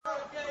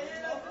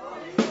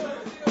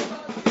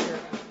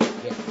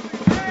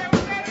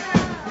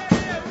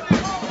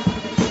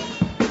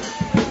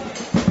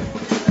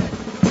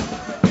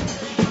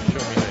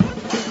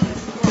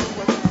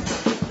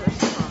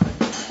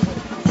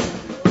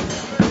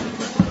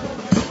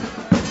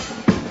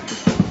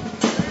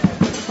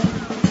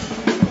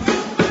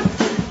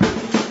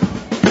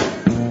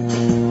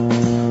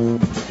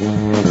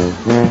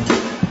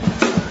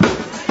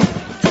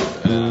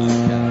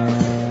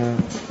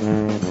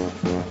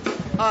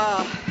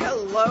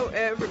Hello,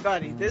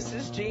 everybody. This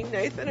is Jean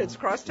Nathan. It's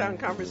Crosstown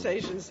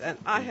Conversations, and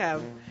I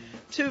have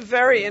two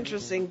very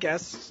interesting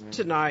guests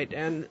tonight.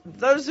 And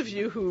those of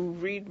you who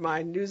read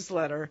my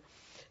newsletter,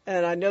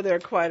 and I know there are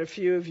quite a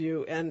few of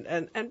you, and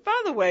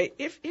by the way,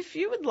 if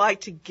you would like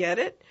to get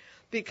it,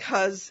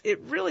 because it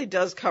really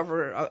does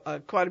cover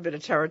quite a bit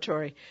of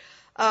territory,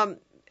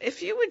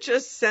 if you would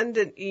just send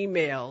an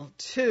email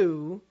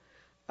to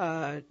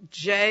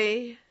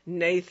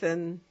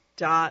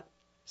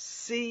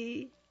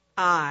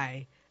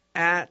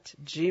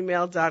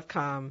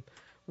jnathan.ci@gmail.com,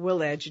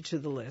 we'll add you to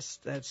the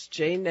list. That's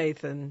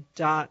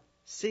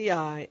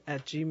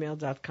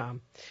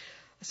jnathan.ci@gmail.com.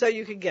 So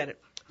you can get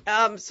it.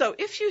 So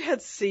if you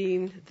had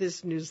seen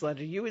this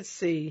newsletter, you would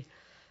see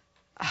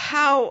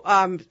how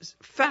I'm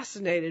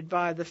fascinated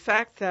by the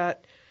fact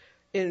that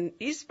in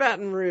East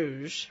Baton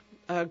Rouge,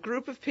 a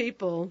group of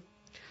people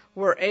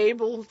were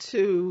able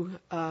to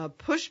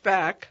push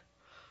back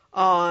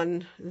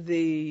on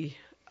the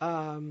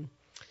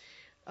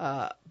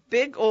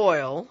big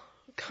oil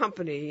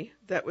company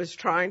that was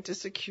trying to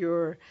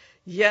secure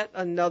yet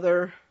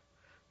another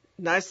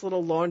nice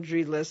little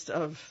laundry list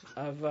of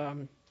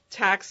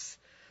tax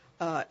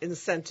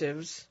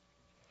incentives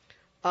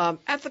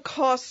at the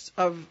cost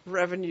of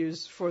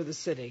revenues for the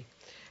city.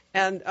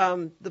 And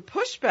the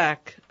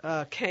pushback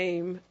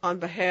came on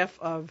behalf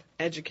of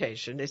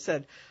education. They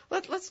said,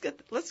 let's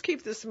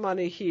keep this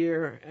money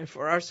here and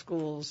for our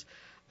schools.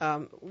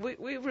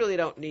 We really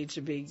don't need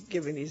to be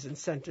giving these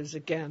incentives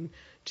again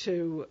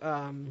to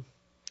a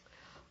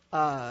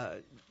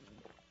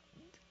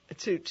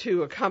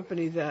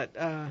company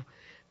that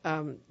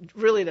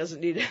really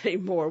doesn't need it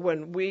anymore,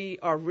 when we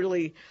are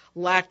really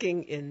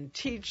lacking in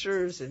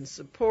teachers and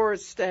support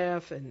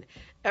staff and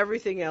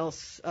everything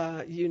else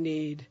you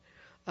need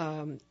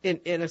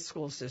in a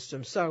school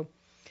system. So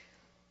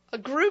a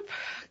group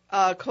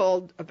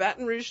called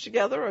Baton Rouge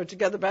Together, or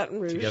Together Baton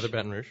Rouge. Together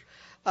Baton Rouge.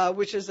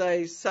 Which is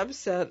a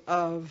subset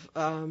of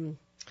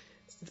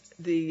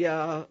the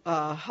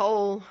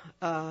whole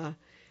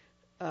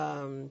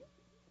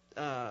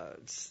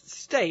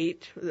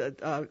state,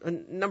 a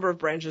number of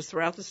branches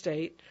throughout the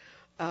state.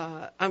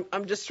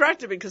 I'm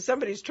distracted because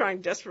somebody's trying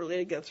desperately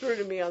to get through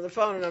to me on the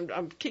phone, and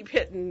I'm keep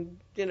hitting,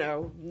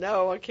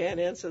 no, I can't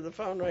answer the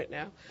phone right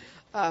now.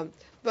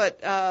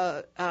 But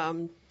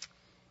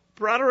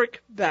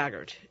Broderick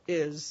Baggert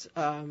is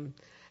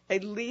a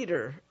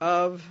leader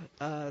of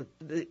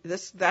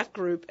that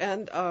group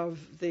and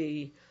of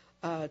the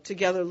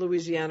Together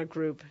Louisiana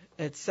group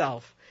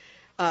itself.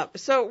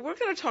 So we're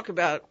going to talk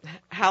about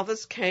how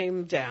this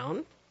came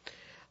down.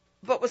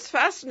 But what's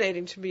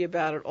fascinating to me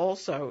about it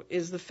also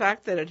is the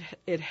fact that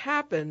it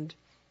happened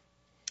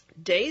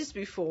days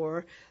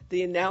before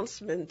the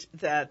announcement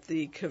that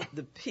the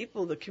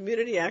people, the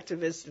community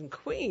activists in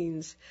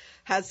Queens,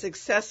 had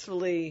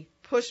successfully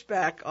pushed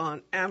back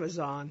on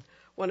Amazon,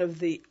 one of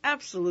the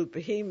absolute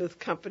behemoth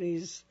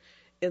companies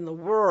in the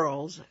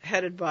world,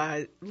 headed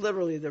by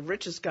literally the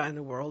richest guy in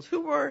the world,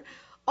 who were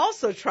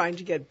also trying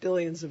to get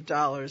billions of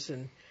dollars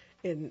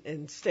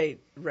in state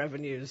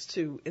revenues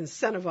to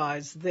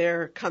incentivize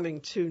their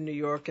coming to New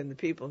York. And the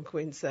people in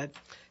Queens said,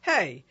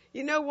 hey,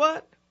 you know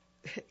what?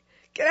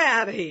 Get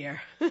out of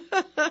here.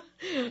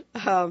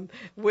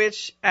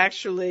 Which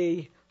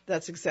actually,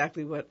 that's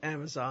exactly what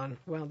Amazon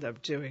wound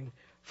up doing,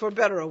 for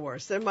better or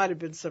worse. There might have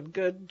been some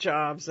good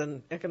jobs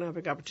and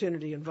economic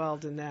opportunity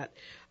involved in that.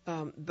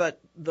 But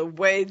the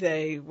way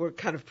they were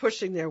kind of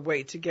pushing their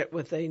weight to get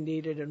what they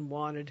needed and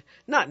wanted,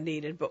 not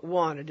needed, but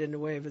wanted in the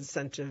way of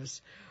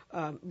incentives,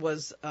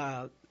 was,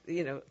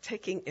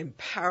 taking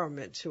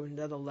empowerment to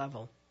another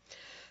level.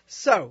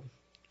 So,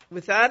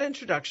 with that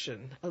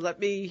introduction, let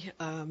me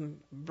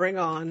bring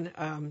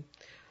on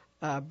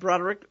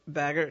Broderick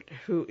Baggert,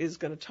 who is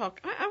going to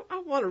talk.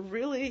 I want to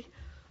really,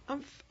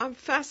 I'm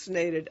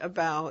fascinated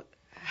about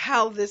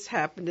how this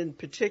happened in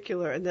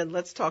particular, and then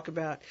let's talk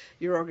about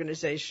your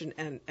organization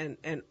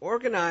and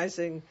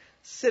organizing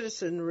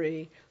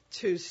citizenry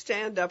to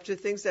stand up to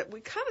things that we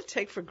kind of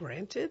take for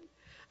granted.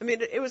 I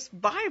mean, it was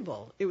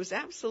Bible. It was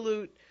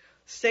absolute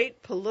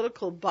state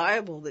political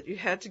Bible that you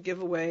had to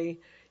give away,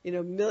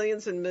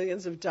 millions and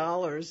millions of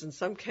dollars, in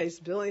some case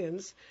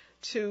billions,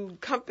 to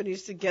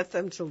companies to get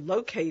them to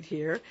locate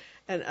here.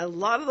 And a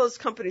lot of those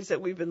companies that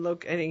we've been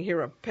locating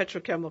here are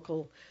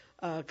petrochemical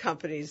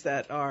companies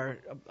that are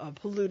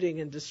polluting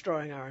and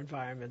destroying our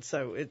environment.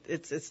 So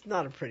it's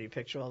not a pretty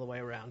picture all the way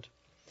around.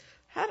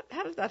 How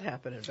did that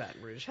happen in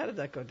Baton Rouge? How did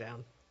that go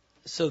down?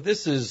 So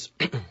this is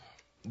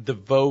the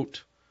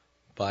vote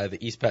by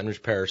the East Baton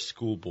Rouge Parish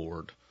School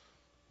Board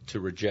to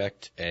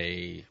reject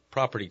a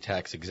property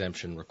tax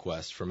exemption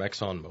request from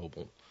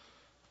ExxonMobil.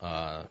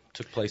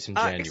 Took place in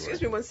January.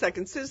 Excuse me one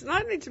second. Susan,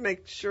 I need to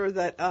make sure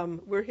that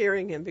we're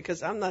hearing him,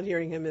 because I'm not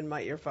hearing him in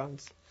my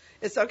earphones.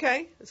 It's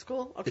okay? It's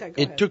cool? Okay, go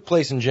ahead. It took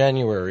place in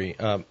January,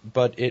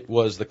 but it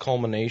was the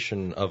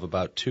culmination of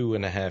about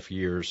 2.5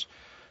 years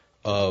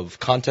of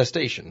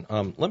contestation.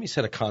 Let me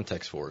set a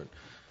context for it.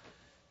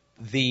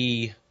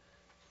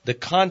 The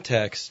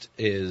context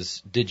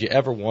is, did you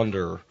ever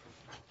wonder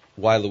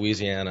why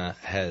Louisiana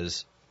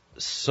has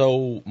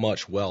so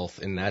much wealth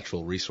in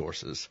natural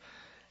resources,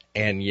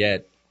 and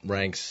yet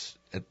ranks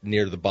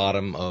near the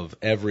bottom of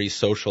every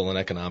social and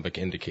economic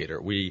indicator.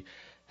 We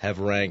have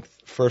ranked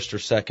first or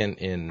second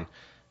in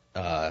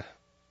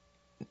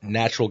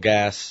natural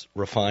gas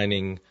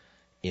refining,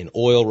 in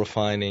oil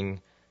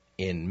refining,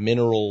 in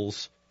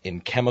minerals,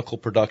 in chemical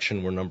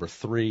production. We're number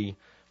 3.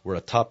 We're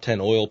a top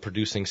 10 oil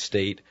producing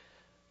state.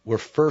 We're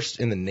first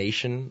in the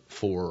nation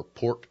for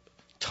port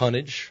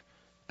tonnage.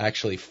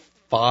 Actually,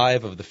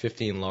 5 of the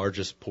 15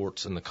 largest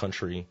ports in the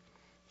country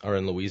are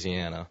in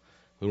Louisiana.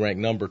 We rank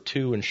number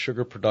 2 in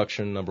sugar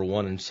production, number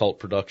 1 in salt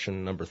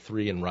production, number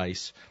 3 in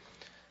rice.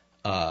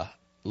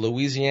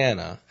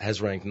 Louisiana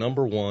has ranked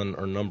number 1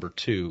 or number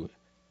 2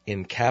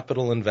 in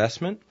capital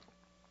investment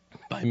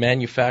by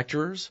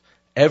manufacturers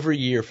every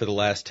year for the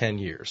last 10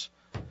 years.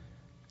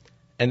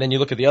 And then you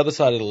look at the other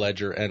side of the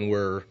ledger, and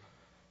we're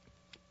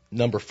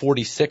number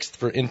 46th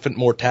for infant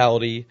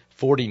mortality,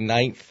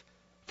 49th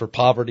for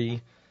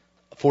poverty,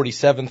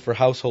 47th for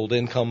household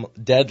income,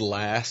 dead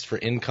last for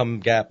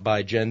income gap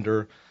by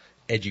gender,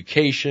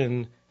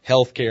 education,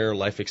 healthcare,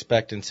 life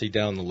expectancy,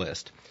 down the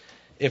list.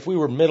 If we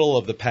were middle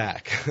of the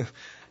pack,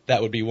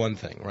 that would be one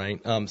thing,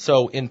 right?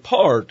 So in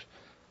part,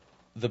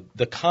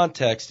 the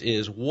context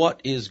is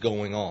what is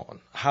going on?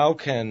 How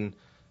can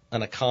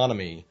an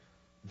economy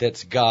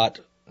that's got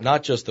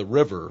not just the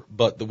river,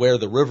 but where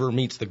the river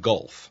meets the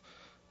Gulf,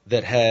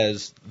 that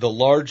has the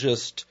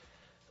largest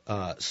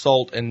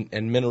salt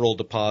and mineral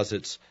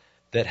deposits,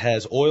 that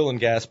has oil and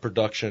gas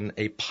production,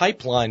 a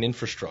pipeline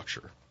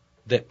infrastructure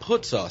that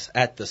puts us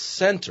at the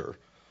center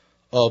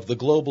of the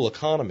global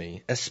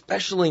economy,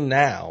 especially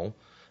now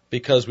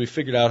because we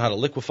figured out how to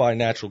liquefy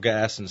natural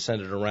gas and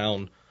send it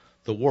around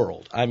the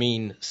world. I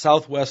mean,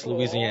 Southwest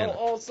Louisiana.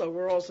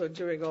 We're also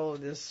doing all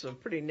of this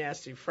pretty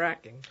nasty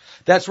fracking.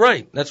 That's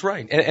right.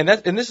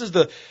 And this is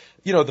the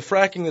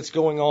fracking that's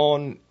going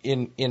on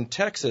in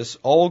Texas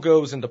all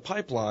goes into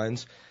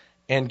pipelines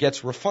and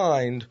gets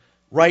refined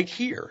right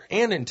here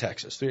and in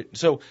Texas.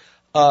 So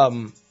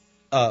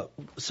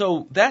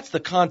that's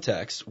the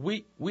context.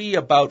 We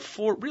about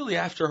really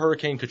after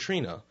Hurricane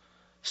Katrina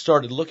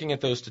started looking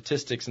at those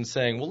statistics and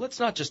saying, well, let's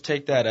not just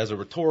take that as a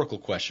rhetorical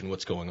question,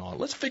 what's going on.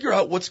 Let's figure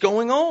out what's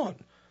going on.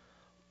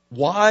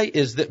 Why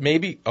is that?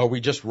 Maybe are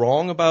we just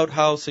wrong about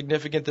how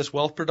significant this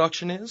wealth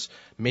production is?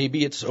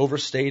 Maybe it's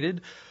overstated.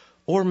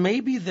 Or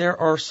maybe there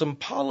are some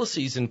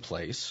policies in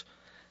place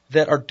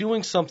that are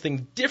doing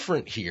something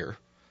different here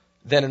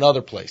than in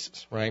other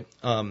places, right?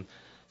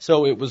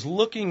 So it was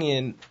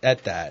looking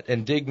at that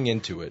and digging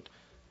into it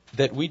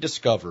that we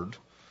discovered,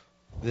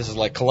 this is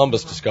like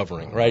Columbus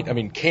discovering, right? I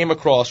mean, came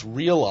across,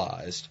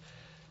 realized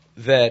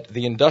that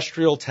the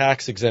Industrial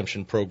Tax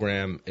Exemption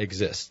Program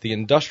exists. The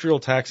Industrial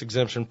Tax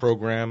Exemption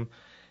Program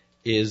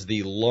is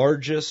the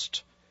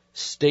largest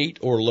state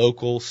or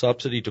local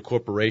subsidy to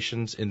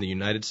corporations in the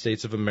United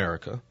States of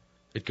America.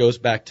 It goes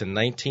back to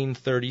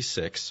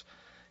 1936.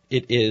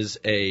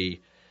 And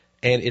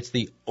it's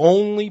the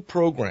only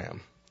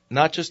program,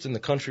 not just in the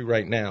country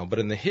right now, but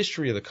in the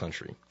history of the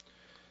country,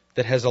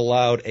 that has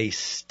allowed a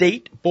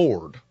state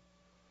board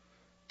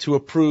to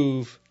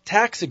approve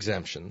tax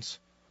exemptions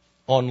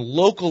on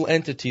local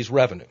entities'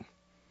 revenue.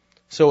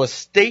 So a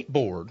state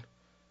board,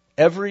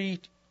 every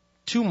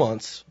 2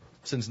 months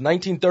since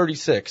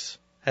 1936,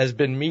 has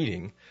been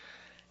meeting,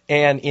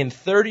 and in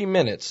 30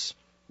 minutes,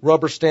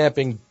 rubber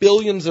stamping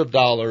billions of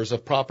dollars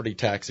of property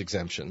tax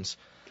exemptions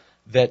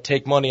that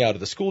take money out of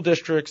the school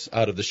districts,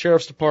 out of the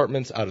sheriff's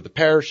departments, out of the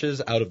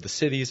parishes, out of the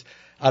cities,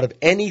 out of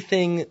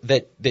anything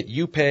that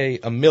you pay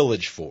a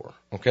millage for,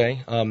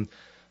 okay?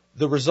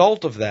 The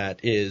result of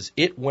that is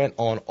it went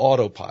on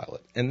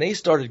autopilot, and they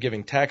started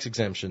giving tax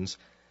exemptions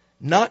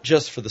not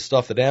just for the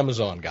stuff that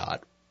Amazon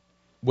got,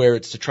 where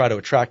it's to try to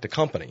attract a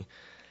company.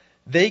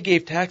 They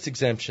gave tax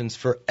exemptions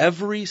for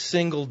every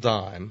single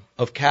dime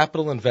of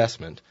capital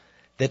investment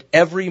that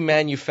every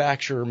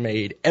manufacturer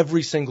made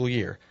every single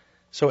year.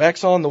 So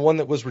Exxon, the one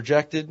that was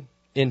rejected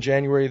in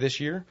January this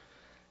year,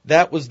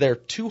 that was their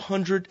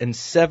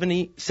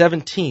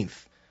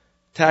 217th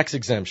tax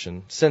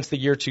exemption since the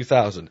year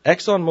 2000.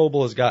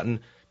 ExxonMobil has gotten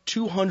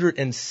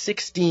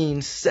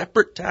 216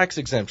 separate tax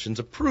exemptions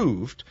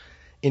approved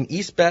in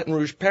East Baton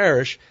Rouge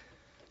Parish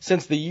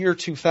since the year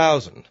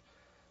 2000.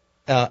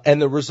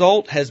 And the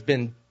result has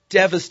been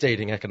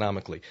devastating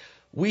economically.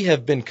 We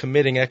have been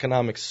committing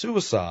economic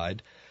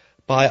suicide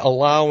by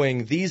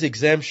allowing these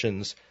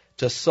exemptions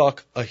to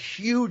suck a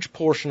huge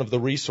portion of the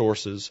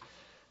resources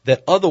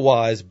that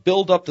otherwise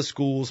build up the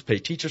schools, pay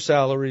teacher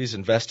salaries,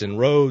 invest in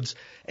roads.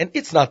 And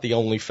it's not the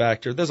only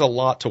factor. There's a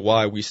lot to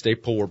why we stay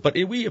poor. But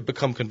we have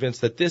become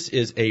convinced that this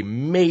is a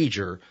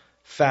major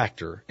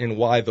factor in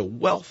why the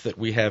wealth that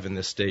we have in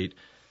this state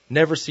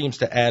never seems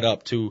to add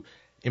up to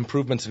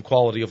improvements in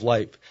quality of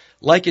life,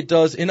 like it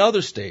does in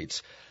other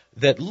states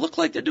that look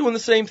like they're doing the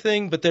same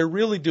thing, but they're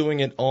really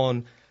doing it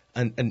on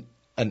an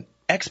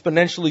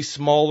exponentially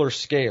smaller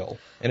scale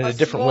and in a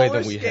different way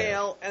than we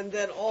have. And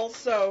then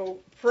also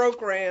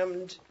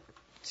programmed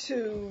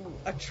to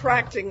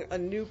attracting a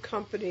new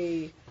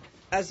company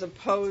as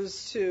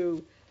opposed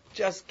to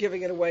just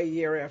giving it away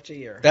year after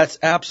year. That's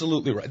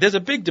absolutely right. There's a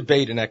big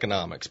debate in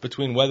economics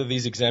between whether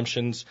these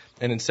exemptions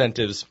and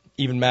incentives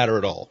even matter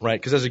at all, right?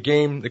 Because there's a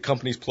game that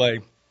companies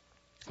play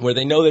where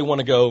they know they want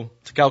to go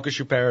to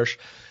Calcasieu Parish,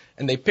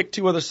 and they pick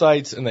two other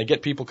sites, and they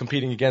get people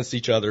competing against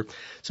each other.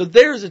 So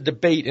there's a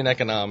debate in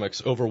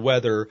economics over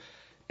whether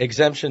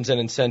exemptions and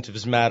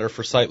incentives matter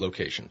for site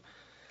location.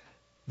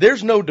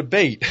 There's no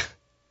debate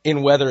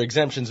in whether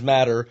exemptions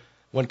matter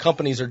when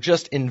companies are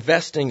just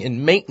investing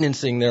in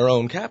maintaining their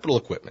own capital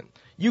equipment.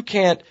 You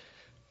can't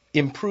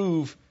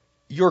improve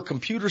your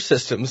computer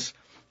systems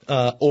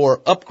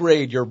or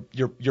upgrade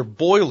your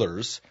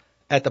boilers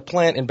at the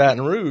plant in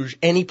Baton Rouge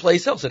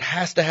anyplace else. It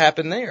has to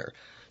happen there.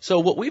 So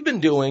what we've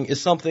been doing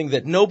is something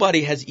that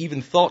nobody has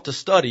even thought to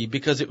study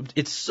because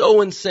it's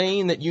so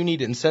insane that you need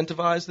to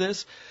incentivize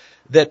this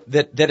that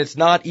it's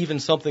not even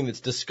something that's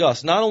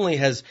discussed. Not only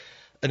has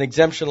an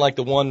exemption like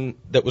the one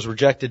that was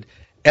rejected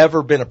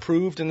ever been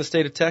approved in the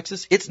state of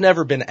Texas, it's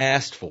never been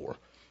asked for.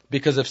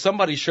 Because if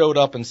somebody showed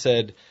up and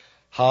said,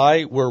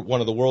 hi, we're one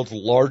of the world's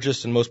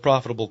largest and most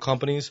profitable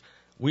companies,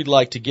 we'd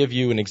like to give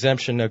you an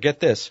exemption. Now get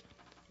this,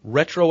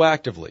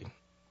 retroactively,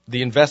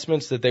 the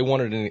investments that they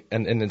wanted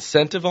an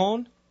incentive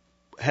on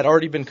had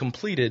already been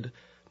completed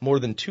more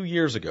than 2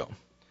 years ago.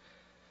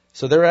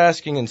 So they're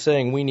asking and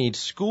saying we need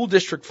school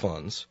district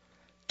funds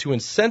to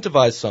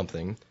incentivize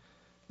something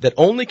that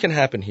only can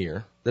happen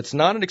here, that's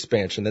not an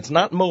expansion, that's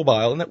not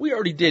mobile, and that we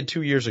already did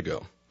 2 years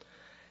ago.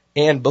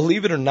 And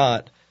believe it or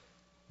not,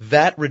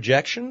 that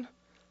rejection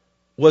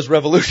was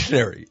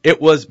revolutionary.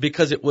 It was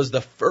because it was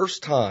the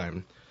first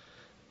time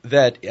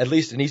that, at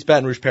least in East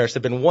Baton Rouge Parish, there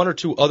have been one or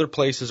two other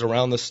places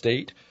around the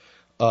state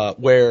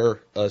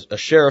where a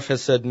sheriff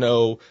has said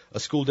no, a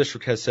school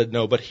district has said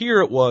no, but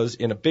here it was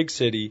in a big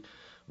city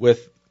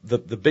with the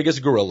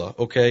biggest gorilla,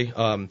 okay,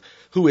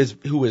 who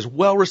is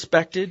well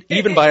respected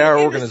even by our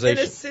organization.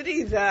 In a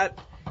city that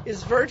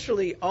is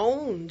virtually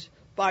owned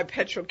by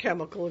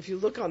petrochemical. If you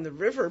look on the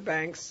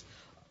riverbanks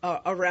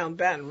around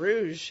Baton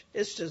Rouge,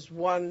 it's just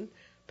one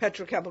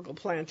petrochemical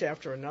plant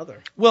after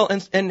another. Well,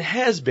 and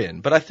has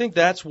been, but I think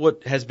that's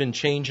what has been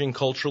changing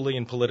culturally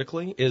and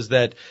politically is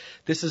that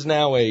this is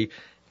now a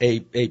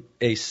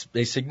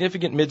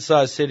significant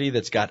mid-sized city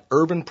that's got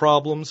urban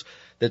problems,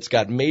 that's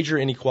got major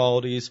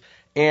inequalities,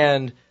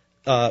 and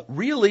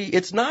really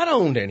it's not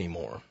owned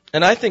anymore.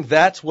 And I think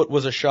that's what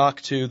was a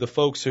shock to the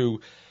folks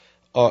who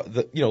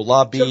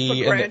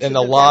lobby and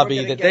the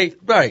lobby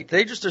that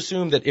they just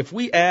assume that if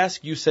we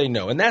ask, you say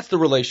no. And that's the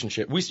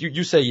relationship.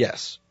 You say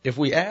yes. If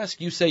we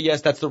ask, you say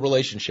yes. That's the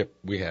relationship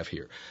we have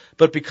here.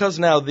 But because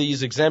now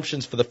these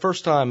exemptions, for the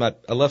first time, I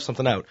left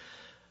something out.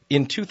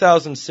 In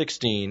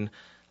 2016,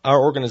 our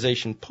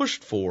organization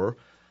pushed for,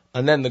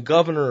 and then the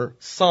governor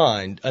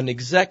signed an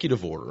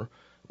executive order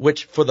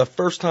which for the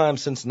first time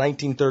since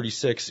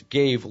 1936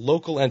 gave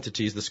local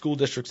entities, the school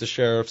districts, the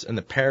sheriffs, and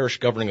the parish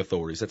governing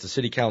authorities, that's the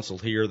city council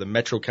here, the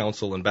metro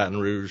council in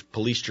Baton Rouge,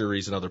 police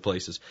juries and other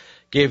places,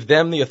 gave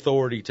them the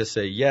authority to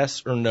say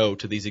yes or no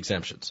to these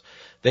exemptions.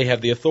 They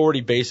have the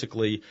authority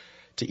basically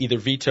to either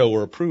veto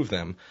or approve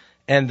them,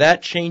 and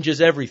that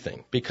changes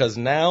everything because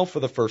now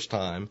for the first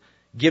time,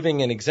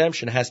 giving an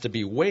exemption has to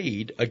be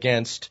weighed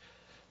against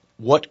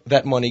what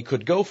that money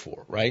could go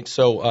for, right?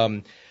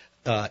 So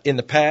in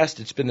the past,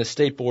 it's been the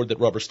state board that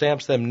rubber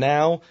stamps them.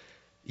 Now,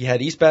 you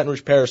had East Baton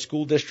Rouge Parish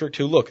School District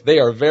who, look, they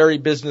are very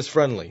business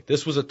friendly.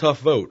 This was a tough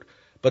vote,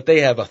 but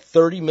they have a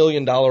 $30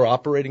 million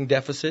operating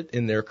deficit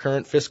in their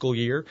current fiscal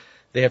year.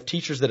 They have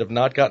teachers that have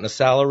not gotten a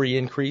salary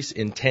increase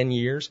in 10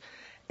 years,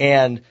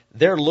 and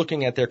they're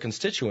looking at their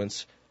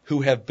constituents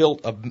who have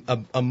built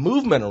a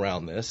movement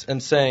around this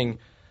and saying,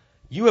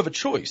 you have a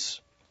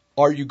choice.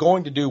 Are you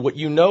going to do what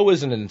you know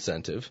is an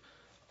incentive,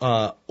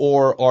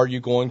 or are you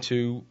going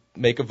to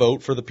make a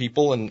vote for the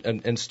people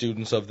and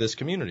students of this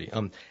community?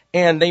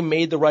 And they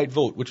made the right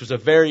vote, which was a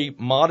very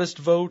modest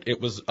vote. It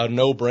was a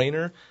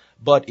no-brainer,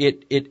 but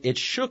it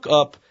shook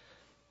up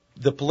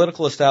the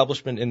political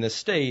establishment in this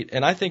state.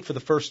 And I think for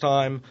the first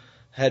time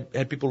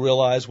had people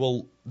realize,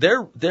 well,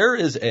 there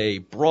is a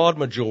broad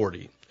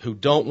majority who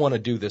don't want to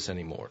do this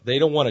anymore. They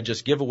don't want to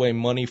just give away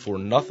money for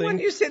nothing. When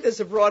you say there's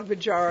a broad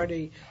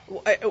majority,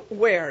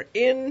 where?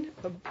 In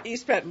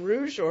East Baton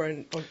Rouge or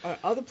in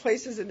other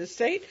places in the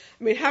state?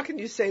 I mean, how can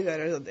you say that?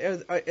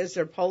 Is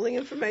there polling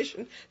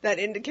information that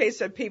indicates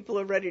that people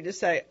are ready to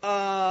say,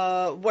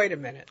 wait a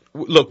minute?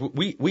 Look,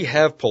 we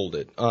have polled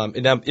it,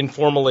 and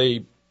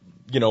informally,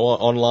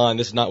 online.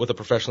 This is not with a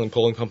professional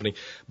polling company,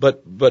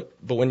 but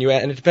when you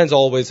and it depends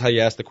always how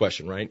you ask the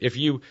question, right? If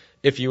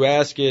you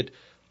ask it,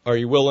 are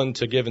you willing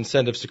to give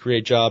incentives to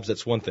create jobs?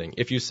 That's one thing.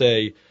 If you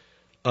say,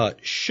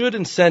 should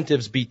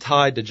incentives be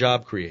tied to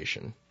job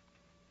creation,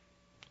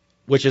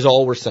 which is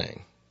all we're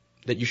saying,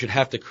 that you should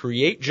have to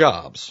create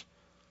jobs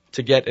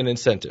to get an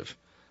incentive,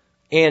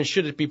 and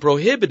should it be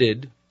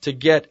prohibited to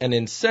get an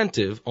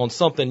incentive on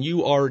something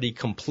you already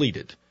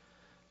completed?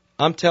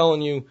 I'm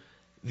telling you,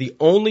 the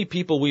only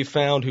people we've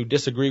found who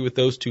disagree with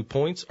those 2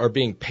 points are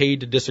being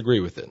paid to disagree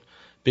with it,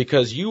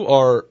 because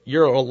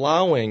you're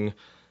allowing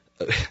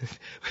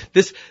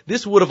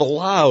this would have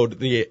allowed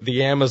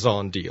the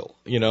Amazon deal,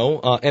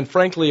 and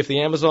frankly, if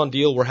the Amazon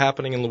deal were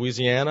happening in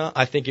Louisiana,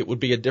 I think it would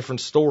be a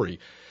different story.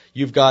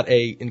 You've got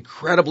a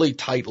incredibly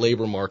tight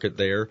labor market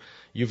there.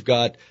 You've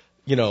got,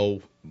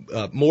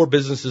 more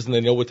businesses than they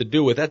know what to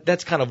do with.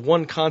 That's kind of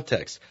one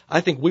context.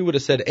 I think we would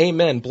have said,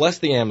 amen, bless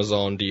the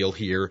Amazon deal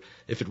here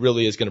if it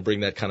really is going to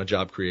bring that kind of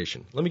job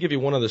creation. Let me give you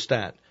one other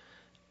stat.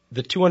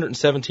 The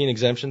 217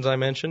 exemptions I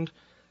mentioned,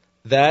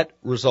 that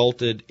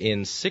resulted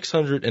in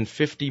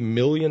 $650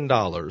 million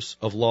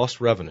of lost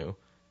revenue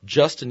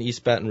just in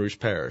East Baton Rouge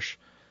Parish.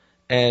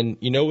 And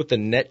you know what the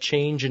net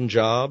change in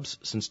jobs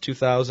since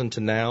 2000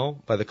 to now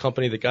by the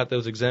company that got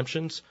those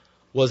exemptions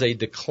was? A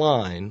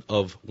decline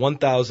of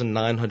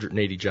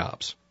 1,980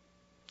 jobs.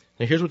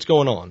 Now here's what's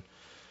going on.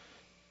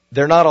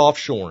 They're not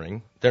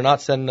offshoring. They're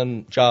not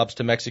sending jobs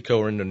to Mexico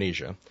or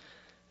Indonesia.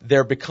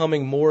 They're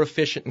becoming more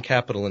efficient and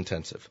capital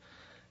intensive.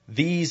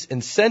 These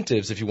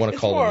incentives, if you want to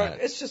call them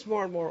that. It's just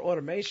more and more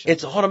automation.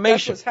 It's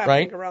automation, That's what's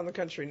happening right? around the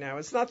country now.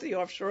 It's not the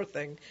offshore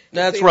thing.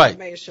 That's the right.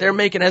 Automation. They're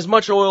making as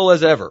much oil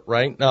as ever,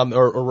 right?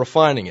 Or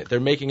refining it. They're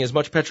making as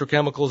much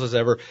petrochemicals as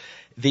ever.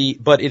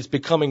 But it's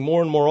becoming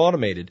more and more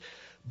automated.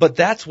 But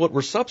that's what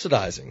we're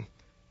subsidizing.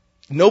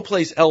 No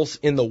place else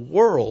in the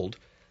world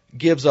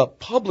gives up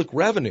public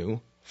revenue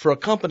for a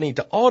company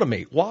to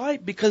automate. Why?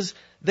 Because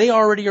they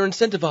already are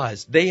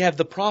incentivized. They have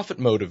the profit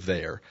motive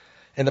there.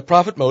 And the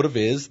profit motive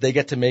is they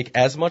get to make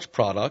as much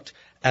product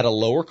at a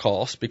lower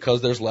cost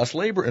because there's less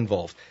labor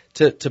involved.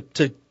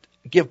 To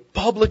give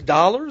public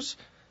dollars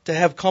to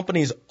have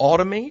companies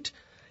automate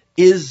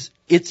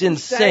it's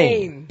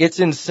insane. It's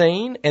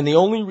insane. And the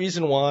only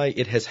reason why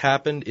it has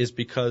happened is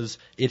because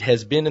it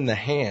has been in the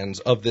hands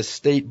of this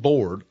state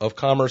board of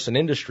commerce and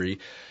industry,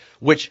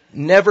 which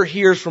never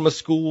hears from a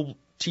school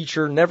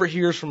teacher, never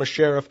hears from a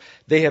sheriff.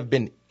 They have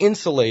been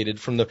insulated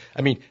from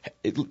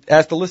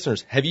ask the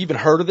listeners, have you even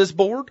heard of this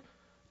board?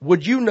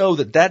 Would you know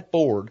that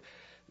board,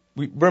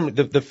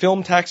 remember the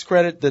film tax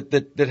credit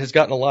that has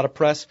gotten a lot of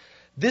press,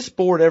 this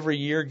board every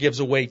year gives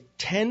away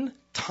 10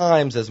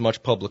 times as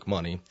much public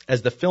money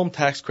as the film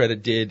tax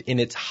credit did in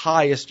its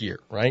highest year,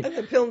 right? And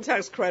the film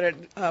tax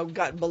credit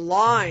got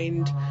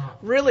maligned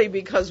really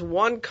because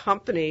one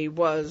company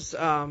was did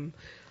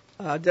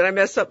I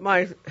mess up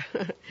my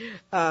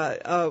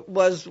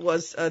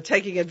was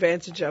taking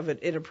advantage of it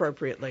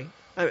inappropriately.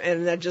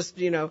 And that just,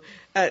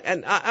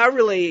 and I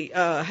really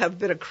have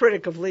been a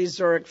critic of Lee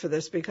Zurich for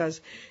this because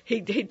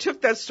he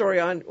took that story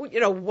on,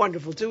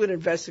 wonderful, do an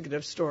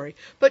investigative story.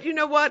 But you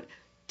know what?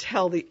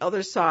 Tell the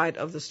other side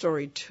of the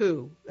story,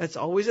 too. That's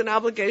always an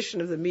obligation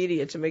of the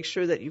media to make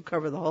sure that you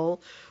cover the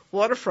whole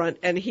waterfront.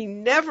 And he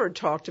never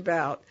talked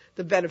about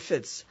the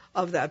benefits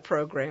of that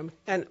program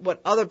and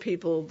what other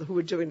people who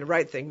were doing the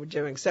right thing were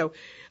doing. So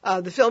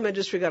the film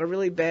industry got a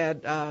really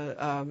bad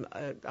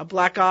a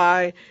black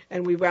eye,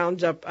 and we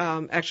wound up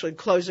actually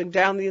closing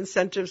down the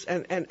incentives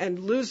and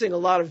losing a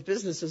lot of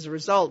business as a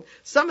result.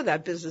 Some of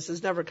that business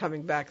is never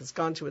coming back. It's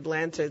gone to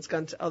Atlanta. It's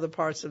gone to other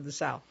parts of the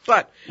South.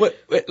 But wait,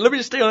 let me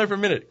just stay on there for a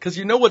minute, because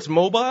you know what's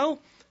mobile?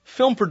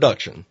 Film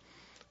production.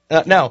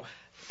 Now,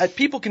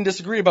 people can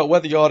disagree about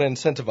whether you ought to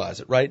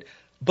incentivize it, right?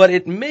 But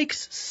it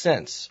makes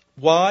sense.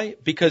 Why?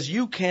 Because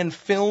you can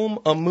film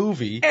a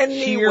movie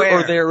here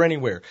or there or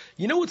anywhere.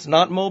 You know what's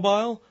not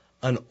mobile?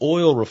 An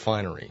oil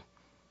refinery.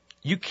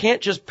 You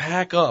can't just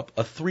pack up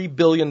a $3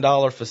 billion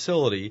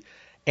facility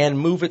and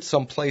move it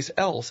someplace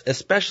else,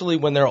 especially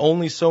when there are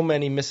only so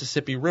many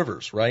Mississippi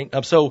rivers, right?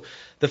 So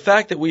the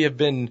fact that we have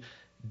been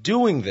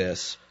doing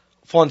this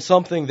on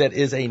something that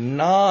is a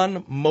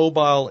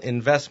non-mobile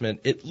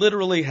investment, it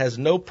literally has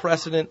no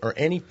precedent or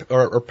any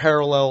or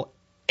parallel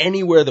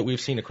anywhere that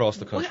we've seen across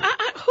the country.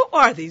 Who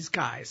are these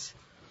guys?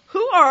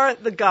 Who are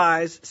the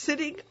guys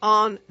sitting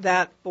on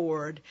that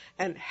board,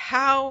 and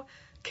how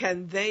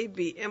can they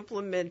be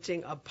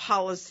implementing a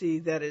policy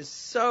that is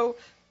so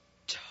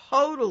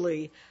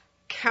totally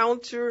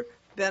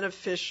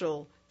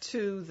counter-beneficial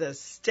to the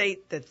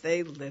state that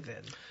they live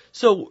in?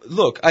 So,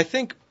 look, I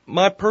think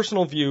my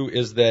personal view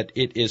is that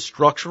it is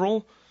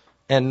structural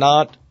and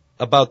not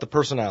about the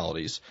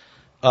personalities,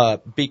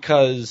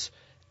 because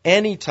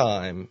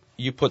anytime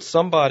you put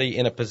somebody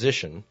in a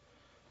position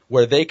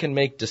where they can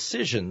make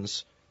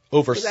decisions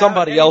over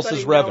somebody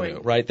else's revenue,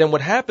 right, then what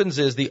happens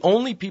is the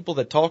only people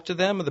that talk to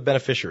them are the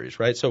beneficiaries,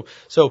 right? So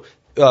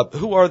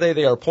who are they?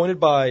 They are appointed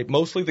by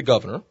mostly the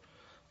governor.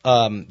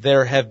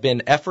 There have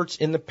been efforts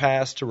in the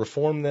past to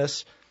reform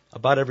this.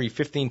 About every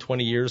 15,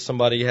 20 years,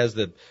 somebody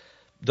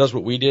does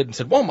what we did and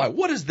said, "Whoa,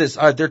 what is this?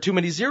 There are too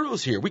many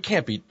zeros here. We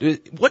can't be.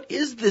 What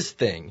is this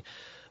thing?"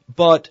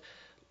 But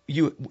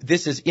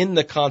this is in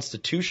the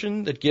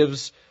Constitution that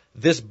gives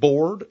this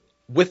board,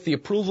 with the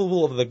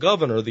approval of the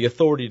governor, the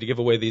authority to give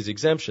away these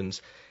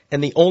exemptions.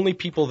 And the only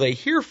people they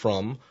hear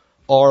from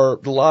are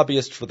the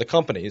lobbyists for the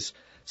companies.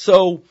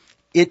 So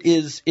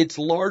it's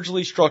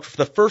largely structured. For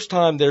the first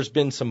time, there's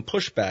been some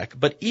pushback.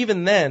 But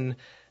even then,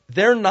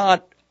 they're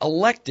not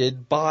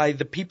elected by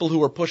the people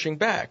who are pushing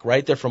back,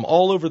 right? They're from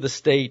all over the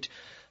state.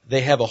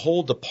 They have a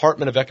whole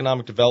Department of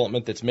Economic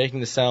Development that's making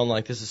this sound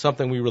like this is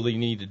something we really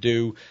need to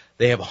do.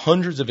 They have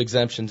hundreds of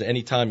exemptions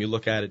anytime you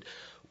look at it.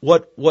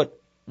 What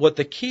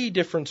the key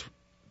difference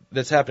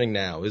that's happening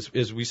now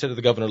is we said to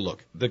the governor,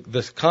 look,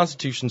 the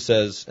Constitution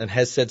says and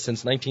has said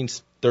since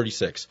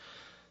 1936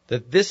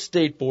 that this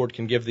state board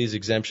can give these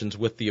exemptions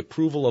with the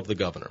approval of the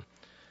governor.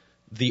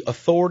 The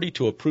authority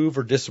to approve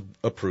or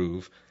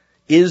disapprove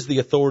is the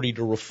authority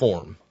to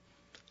reform.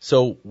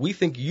 So we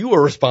think you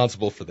are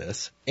responsible for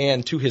this.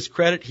 And to his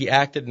credit, he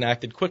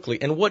acted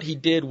quickly. And what he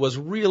did was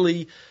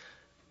really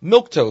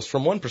milquetoast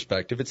from one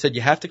perspective. It said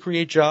you have to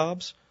create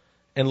jobs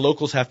and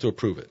locals have to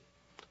approve it.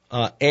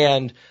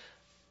 And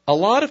a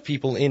lot of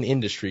people in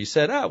industry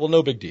said, well,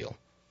 no big deal,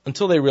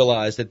 until they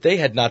realized that they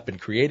had not been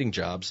creating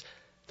jobs.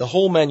 The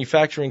whole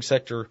manufacturing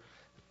sector,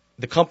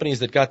 the companies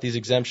that got these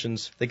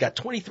exemptions, they got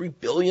 $23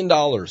 billion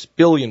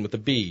with a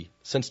B,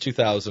 since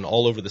 2000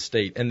 all over the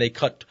state. And they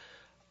cut,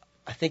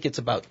 I think it's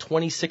about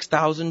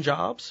 26,000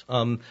 jobs,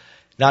 not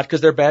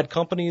because they're bad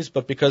companies,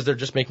 but because they're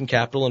just making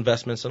capital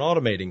investments and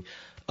automating.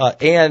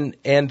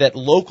 And that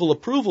local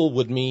approval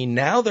would mean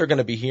now they're going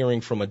to be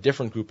hearing from a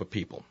different group of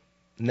people.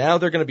 Now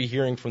they're going to be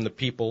hearing from the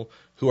people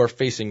who are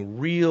facing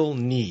real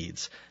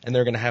needs, and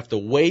they're going to have to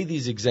weigh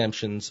these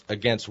exemptions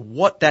against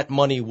what that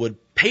money would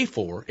pay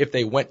for if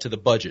they went to the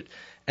budget.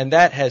 And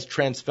that has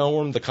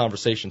transformed the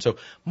conversation. So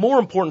more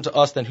important to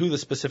us than who the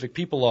specific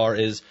people are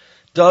is,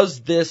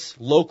 does this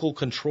local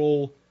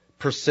control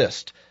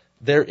persist?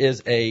 There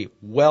is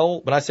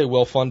when I say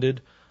well-funded,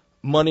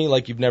 money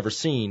like you've never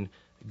seen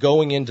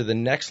going into the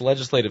next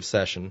legislative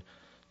session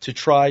to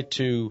try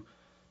to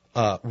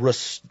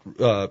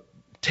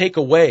take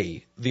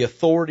away the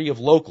authority of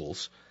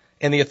locals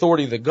and the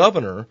authority of the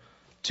governor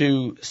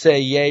to say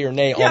yay or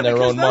nay on their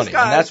own money.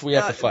 Guys, and that's what we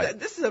have to fight.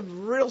 This is a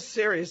real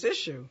serious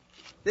issue.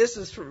 This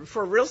is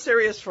for real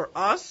serious for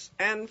us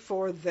and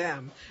for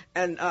them.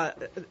 And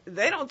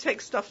they don't take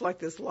stuff like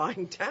this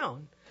lying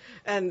down.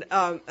 And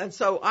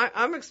so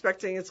I'm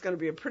expecting it's going to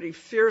be a pretty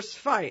fierce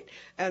fight.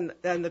 And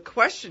the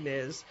question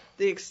is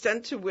the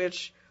extent to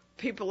which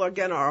people,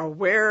 again, are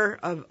aware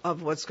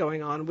of what's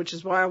going on, which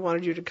is why I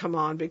wanted you to come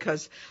on,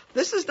 because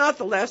this is not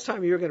the last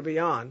time you're going to be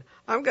on.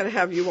 I'm going to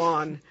have you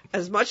on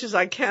as much as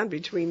I can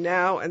between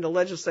now and the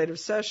legislative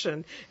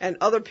session, and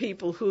other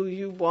people who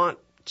you want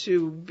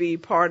to be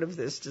part of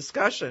this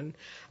discussion,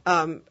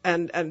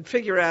 and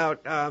figure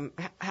out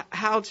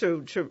how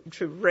to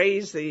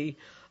raise the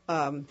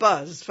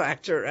buzz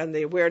factor and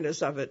the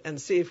awareness of it,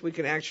 and see if we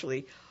can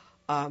actually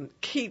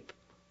keep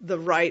the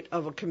right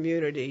of a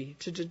community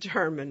to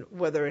determine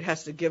whether it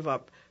has to give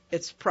up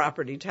its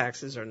property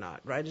taxes or not,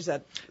 right? That's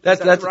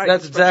right?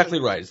 That's exactly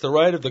right. It's the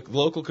right of the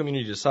local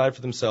community to decide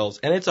for themselves,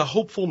 and it's a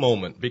hopeful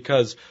moment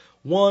because,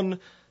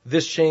 one,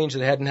 this change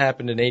that hadn't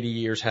happened in 80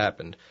 years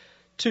happened.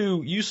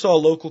 Two, you saw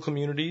local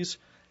communities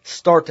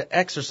start to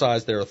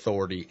exercise their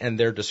authority and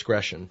their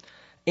discretion.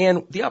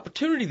 And the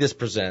opportunity this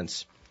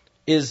presents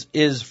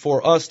is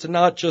for us to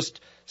not just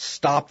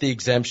stop the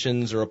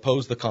exemptions or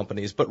oppose the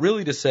companies, but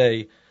really to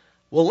say,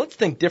 well, let's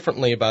think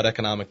differently about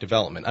economic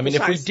development. I mean,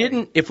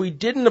 if we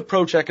didn't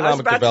approach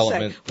economic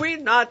development, we're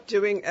not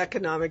doing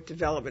economic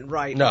development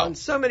right on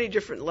so many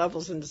different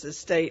levels in this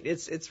state.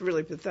 It's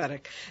really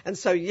pathetic. And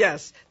so,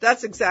 yes,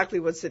 that's exactly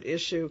what's at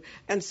issue.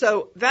 And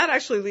so that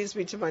actually leads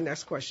me to my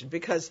next question,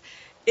 because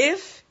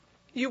if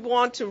you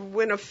want to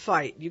win a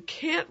fight, you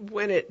can't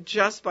win it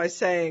just by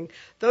saying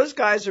those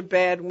guys are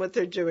bad and what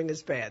they're doing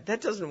is bad.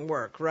 That doesn't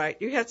work, right?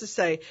 You have to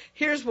say,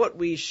 here's what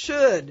we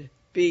should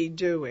be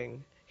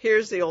doing.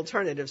 Here's the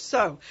alternative.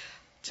 So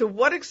to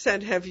what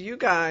extent have you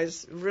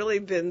guys really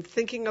been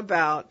thinking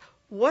about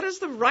what is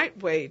the right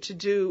way to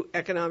do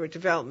economic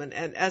development?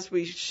 And as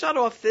we shut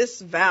off this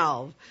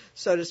valve,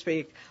 so to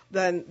speak,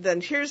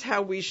 then here's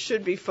how we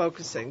should be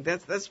focusing.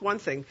 That's one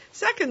thing.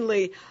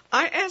 Secondly,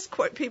 I ask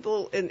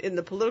people in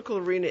the political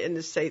arena in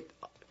the state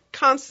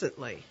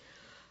constantly,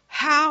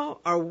 how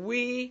are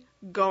we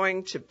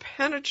going to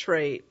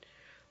penetrate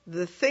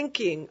the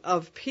thinking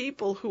of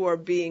people who are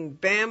being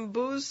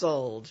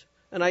bamboozled,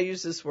 and I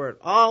use this word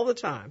all the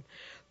time,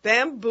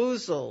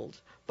 bamboozled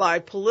by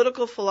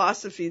political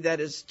philosophy that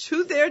is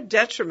to their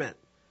detriment,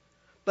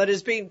 but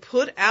is being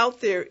put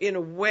out there in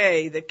a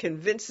way that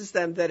convinces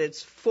them that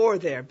it's for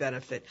their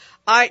benefit,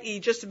 i.e.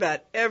 just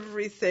about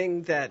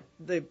everything that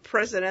the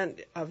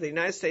President of the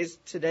United States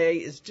today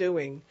is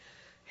doing.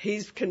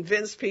 He's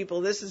convinced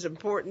people this is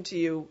important to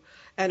you,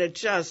 and it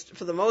just,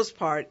 for the most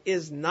part,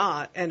 is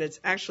not, and it's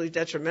actually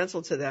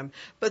detrimental to them.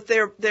 But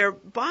they're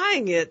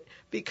buying it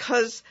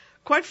because,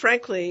 quite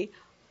frankly,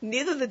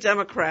 neither the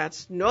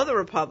Democrats nor the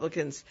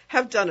Republicans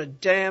have done a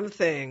damn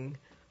thing,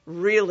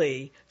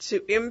 really,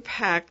 to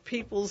impact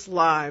people's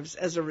lives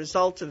as a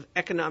result of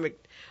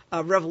economic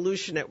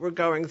revolution that we're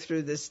going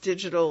through, this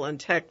digital and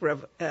tech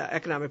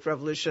economic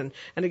revolution.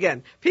 And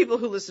again, people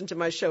who listen to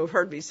my show have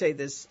heard me say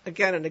this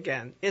again and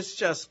again. It's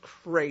just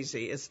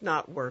crazy. It's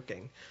not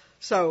working.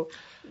 So,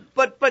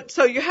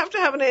 so you have to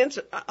have an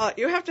answer.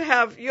 You have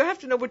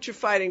to know what you're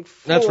fighting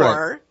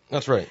for.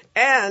 That's right.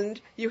 And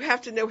you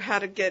have to know how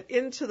to get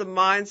into the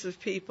minds of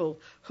people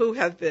who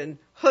have been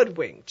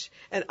hoodwinked.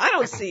 And I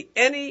don't see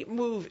any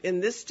move in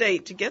this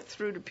state to get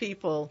through to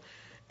people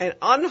and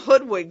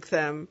unhoodwink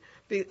them.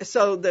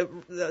 So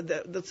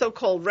the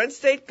so-called red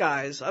state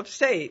guys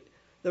upstate,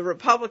 the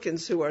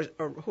Republicans who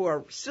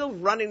are still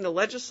running the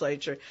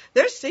legislature,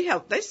 they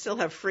still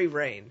have free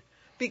reign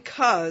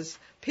because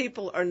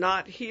people are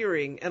not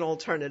hearing an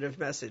alternative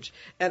message.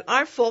 And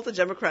I fault the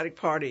Democratic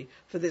Party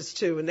for this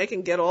too, and they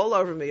can get all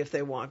over me if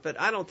they want, but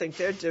I don't think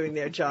they're doing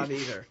their job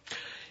either.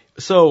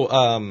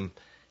 So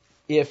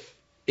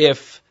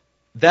if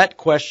that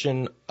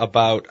question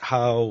about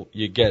how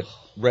you get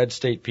red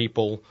state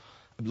people,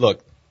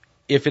 look,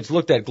 if it's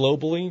looked at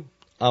globally,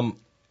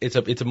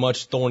 it's a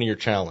much thornier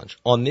challenge.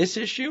 On this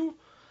issue,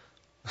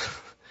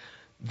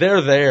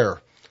 they're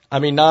there. I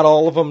mean, not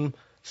all of them.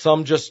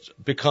 Some just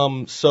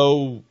become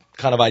so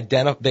kind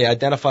of they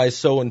identify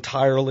so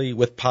entirely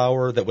with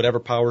power that whatever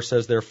power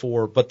says they're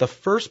for. But the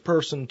first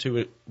person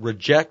to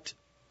reject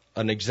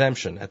an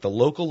exemption at the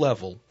local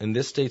level in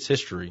this state's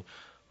history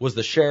was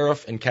the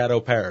sheriff in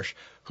Caddo Parish,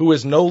 who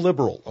is no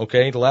liberal,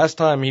 okay? The last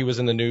time he was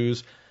in the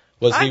news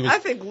was I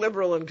think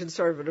liberal and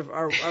conservative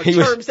are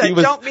terms that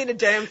don't mean a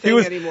damn thing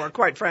anymore,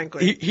 quite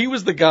frankly. He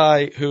was the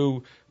guy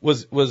who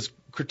was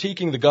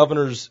critiquing the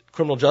governor's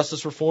criminal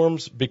justice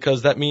reforms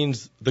because that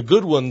means the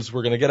good ones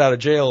were going to get out of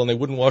jail and they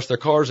wouldn't wash their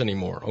cars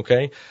anymore,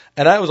 okay?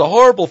 And that was a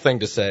horrible thing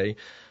to say.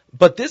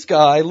 But this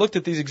guy looked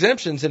at these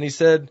exemptions and he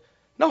said,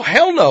 no,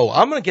 hell no,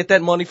 I'm going to get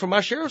that money from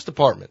my sheriff's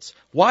departments.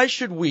 Why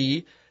should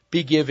we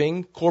be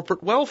giving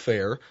corporate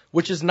welfare,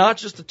 which is not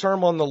just a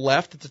term on the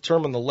left, it's a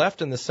term on the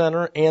left and the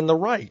center and the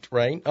right,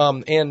 right?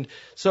 And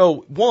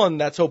so, one,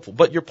 that's hopeful.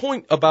 But your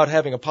point about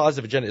having a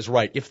positive agenda is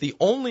right. If the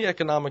only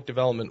economic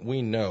development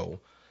we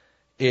know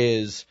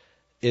is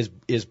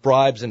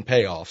bribes and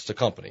payoffs to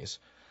companies,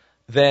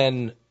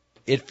 then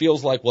it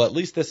feels like, well, at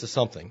least this is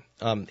something.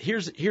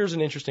 Here's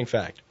an interesting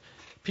fact.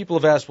 People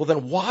have asked, well,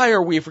 then why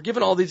are we, if we're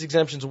given all these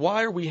exemptions,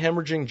 why are we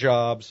hemorrhaging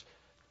jobs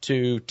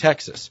to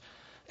Texas?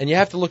 And you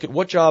have to look at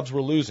what jobs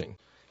we're losing.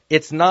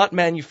 It's not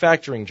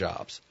manufacturing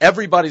jobs.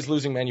 Everybody's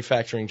losing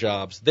manufacturing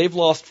jobs. They've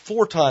lost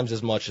 4 times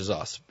as much as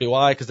us.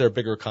 Why? Because they're a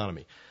bigger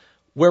economy.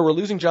 Where we're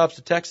losing jobs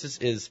to Texas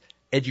is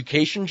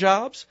education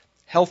jobs,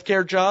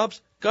 healthcare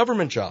jobs,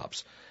 government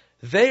jobs.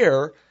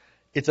 There,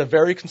 it's a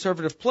very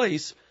conservative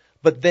place,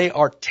 but they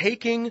are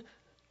taking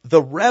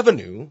the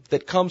revenue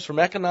that comes from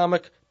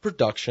economic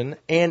production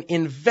and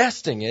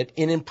investing it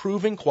in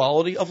improving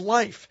quality of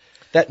life.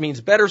 That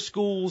means better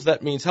schools.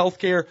 That means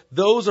healthcare.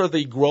 Those are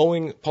the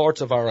growing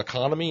parts of our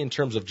economy in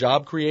terms of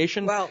job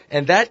creation,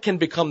 and that can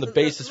become the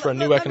basis for a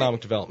new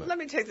economic development. Let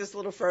me take this a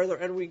little further,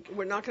 and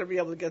we're not going to be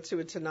able to get to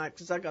it tonight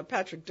because I got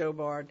Patrick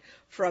Dobard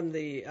from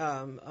the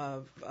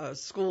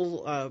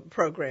school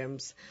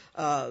programs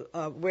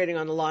waiting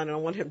on the line, and I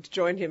want him to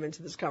join him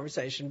into this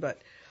conversation.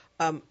 But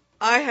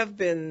I have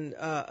been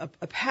a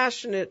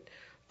passionate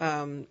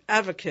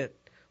advocate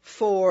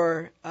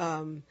for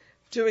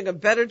doing a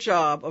better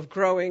job of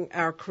growing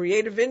our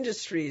creative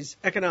industries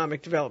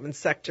economic development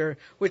sector,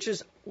 which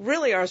is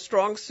really our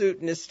strong suit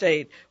in this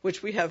state,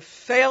 which we have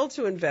failed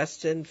to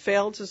invest in,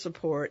 failed to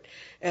support,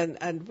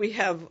 and we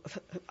have,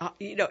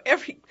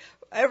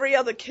 every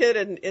other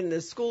kid in the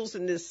schools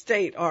in this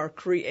state are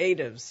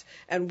creatives,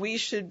 and we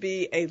should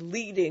be a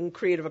leading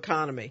creative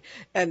economy.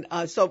 And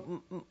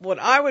so what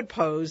I would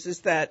pose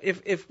is that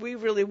if we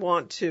really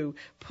want to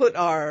put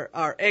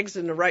our eggs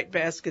in the right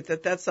basket,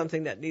 that's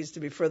something that needs to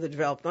be further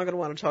developed. I'm going to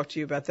want to talk to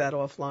you about that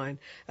offline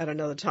at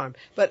another time.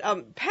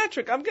 But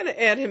Patrick, I'm going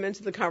to add him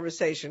into the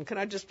conversation. Can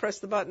I just press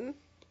the button?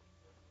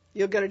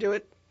 You're going to do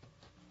it?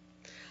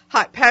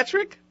 Hi,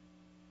 Patrick?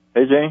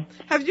 Hey, Jane.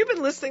 Have you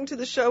been listening to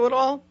the show at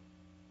all?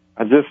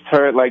 I just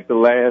heard like the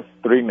last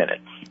 3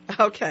 minutes.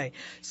 Okay.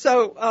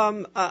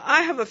 So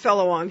I have a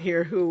fellow on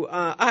here who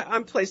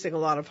I'm placing a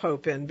lot of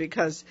hope in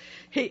because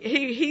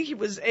he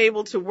was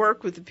able to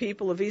work with the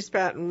people of East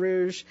Baton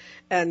Rouge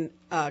and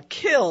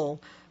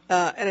kill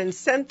an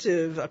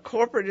incentive, a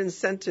corporate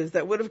incentive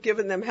that would have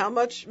given them how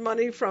much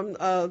money from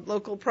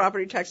local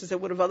property taxes that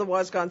would have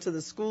otherwise gone to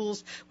the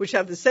schools, which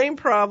have the same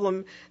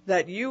problem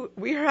that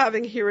we're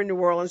having here in New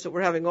Orleans, that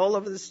we're having all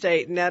over the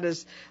state, and that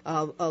is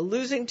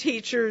losing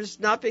teachers,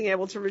 not being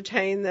able to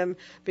retain them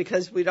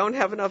because we don't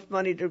have enough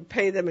money to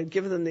pay them and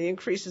give them the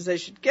increases they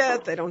should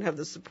get. They don't have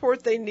the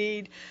support they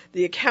need.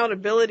 The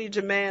accountability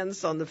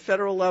demands on the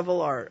federal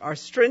level are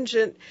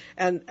stringent,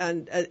 and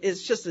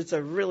it's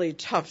a really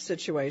tough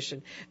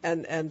situation.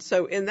 And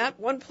so in that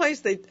one place,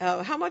 they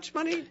how much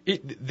money?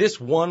 This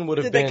one would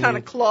have been. Did they kind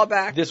of claw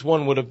back? This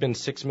one would have been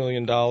 $6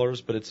 million,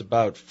 but it's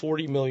about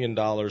 $40 million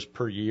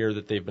per year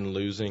that they've been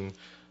losing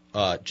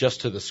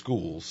just to the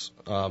schools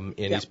in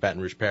East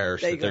Baton Rouge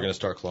Parish that they're going to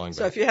start clawing back.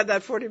 So if you had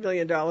that $40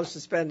 million to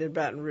spend in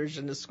Baton Rouge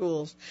in the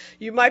schools,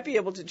 you might be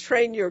able to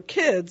train your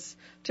kids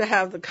to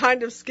have the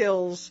kind of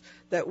skills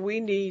that we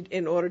need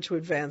in order to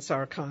advance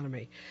our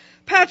economy.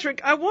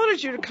 Patrick, I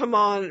wanted you to come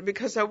on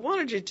because I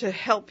wanted you to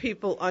help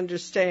people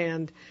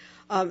understand.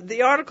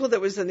 The article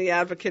that was in The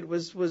Advocate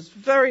was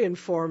very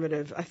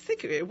informative. I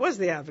think it was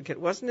The Advocate,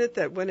 wasn't it,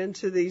 that went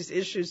into these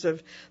issues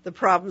of the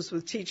problems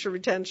with teacher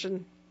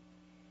retention?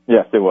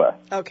 Yes, it was.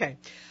 Okay.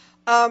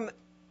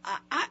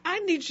 I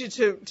need you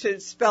to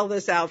spell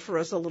this out for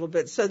us a little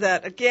bit so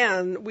that,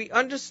 again, we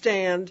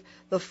understand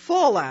the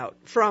fallout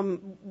from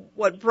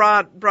what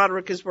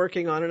Broderick is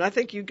working on. And I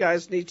think you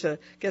guys need to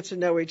get to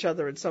know each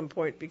other at some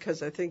point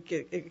because I think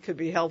it could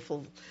be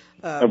helpful.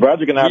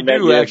 Broderick and I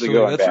met years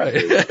ago. That's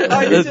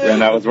right.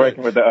 And I was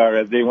working with the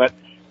RSD.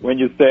 When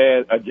you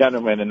said a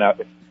gentleman, and I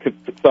could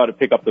sort of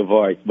pick up the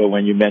voice, but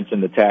when you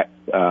mentioned the tax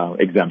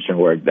exemption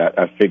work, that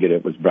I figured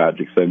it was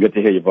Broderick. So good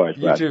to hear your voice,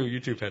 Broderick. You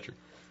too, Patrick.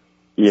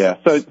 Yeah.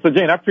 So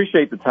Jane, I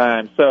appreciate the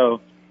time.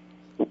 So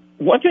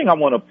one thing I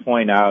want to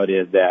point out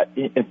is that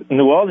in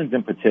New Orleans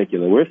in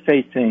particular, we're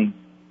facing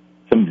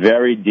some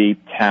very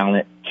deep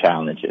talent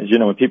challenges. You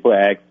know, when people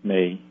ask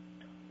me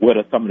what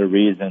are some of the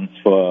reasons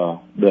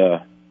for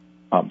the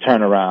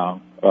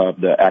turnaround of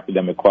the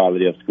academic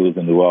quality of schools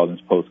in New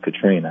Orleans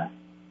post-Katrina,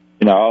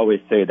 you know, I always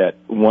say that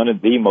one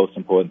of the most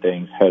important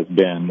things has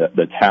been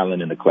the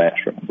talent in the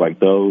classrooms, like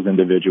those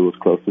individuals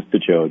closest to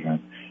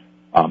children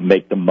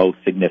make the most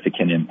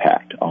significant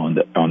impact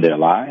on their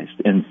lives.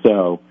 And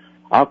so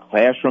our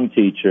classroom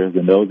teachers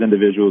and those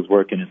individuals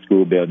working in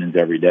school buildings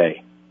every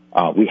day,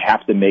 we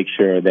have to make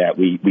sure that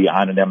we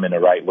honor them in the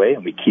right way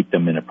and we keep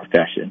them in a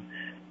profession.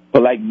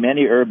 But like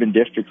many urban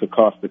districts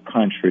across the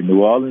country,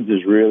 New Orleans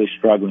is really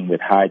struggling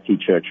with high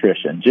teacher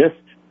attrition. Just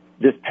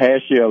this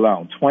past year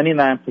alone,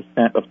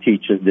 29% of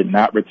teachers did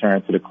not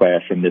return to the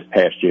classroom this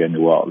past year in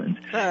New Orleans.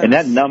 And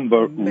that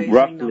number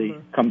roughly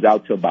comes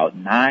out to about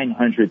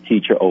 900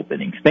 teacher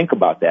openings. Think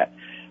about that.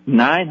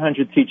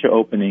 900 teacher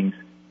openings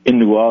in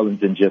New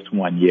Orleans in just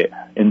 1 year.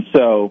 And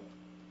so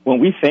when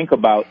we think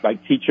about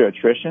like teacher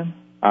attrition,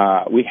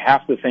 we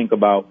have to think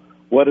about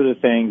what are the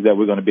things that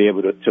we're going to be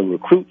able to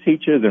recruit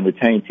teachers and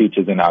retain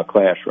teachers in our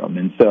classroom.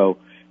 And so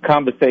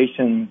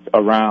conversations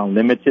around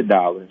limited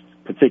dollars,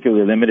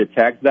 particularly limited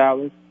tax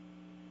dollars,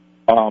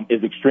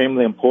 is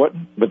extremely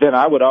important. But then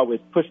I would always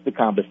push the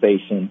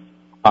conversation,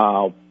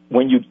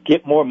 when you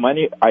get more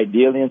money,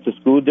 ideally into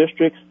school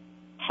districts,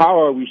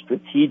 how are we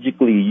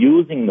strategically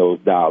using those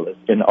dollars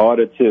in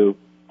order to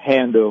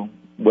handle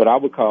what I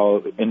would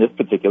call, in this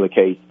particular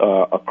case,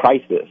 a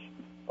crisis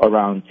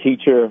around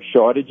teacher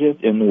shortages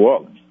in New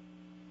Orleans?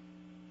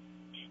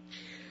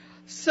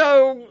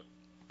 So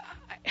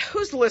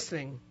who's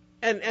listening?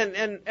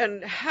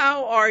 And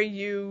how are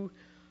you?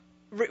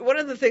 One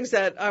of the things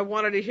that I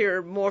wanted to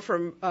hear more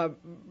from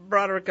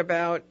Broderick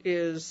about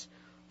is,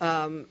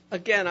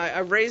 again, I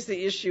raised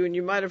the issue, and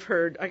you might have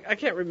heard, I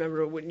can't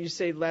remember when you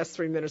say last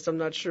 3 minutes, I'm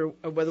not sure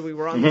whether we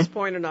were on this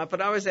point or not,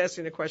 but I was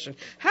asking the question,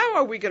 how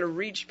are we going to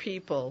reach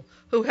people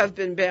who have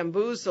been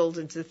bamboozled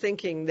into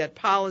thinking that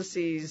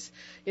policies,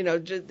 you know,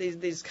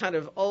 these kind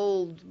of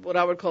old, what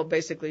I would call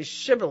basically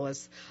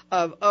shibboleths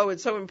of,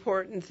 it's so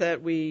important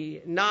that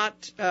we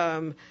not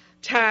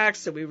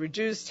tax, that we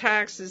reduce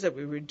taxes, that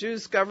we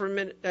reduce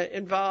government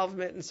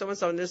involvement, and so on and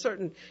so on. There's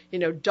certain, you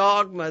know,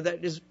 dogma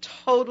that is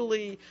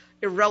totally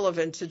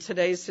irrelevant to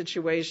today's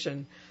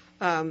situation.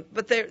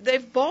 But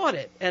they've bought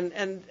it, and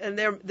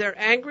they're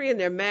angry and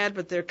they're mad,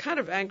 but they're kind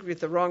of angry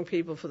at the wrong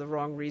people for the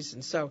wrong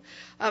reasons. So,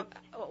 how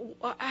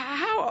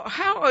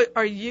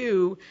are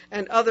you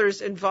and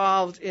others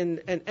involved in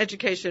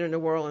education in New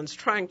Orleans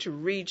trying to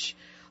reach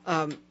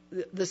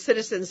the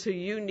citizens who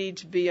you need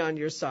to be on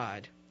your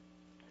side?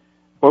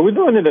 Well, we're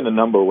doing it in a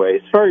number of ways.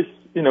 First,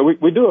 you know,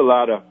 we do a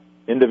lot of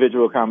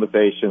individual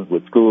conversations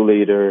with school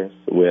leaders,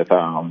 with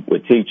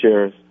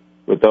teachers,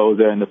 with those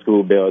that are in the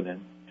school building.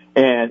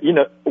 And, you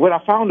know, what I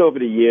found over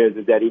the years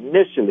is that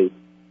initially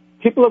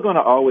people are going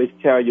to always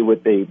tell you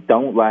what they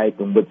don't like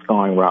and what's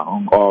going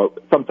wrong, or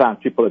sometimes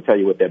people will tell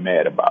you what they're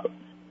mad about.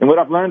 And what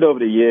I've learned over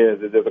the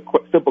years is there's a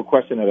simple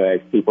question that I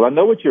ask people. I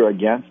know what you're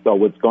against or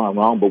what's going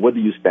wrong, but what do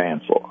you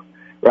stand for,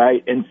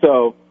 right? And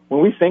so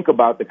when we think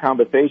about the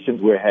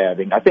conversations we're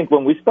having, I think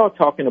when we start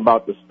talking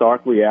about the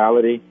stark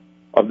reality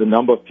of the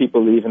number of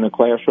people leaving the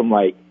classroom,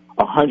 like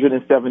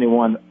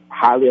 171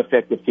 highly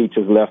effective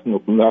teachers left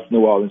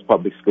New Orleans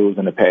public schools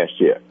in the past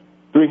year.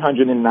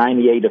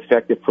 398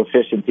 effective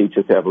proficient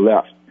teachers have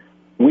left.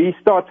 We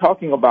start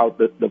talking about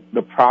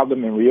the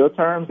problem in real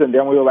terms, and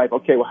then we were like,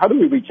 okay, well, how do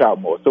we reach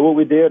out more? So what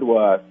we did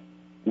was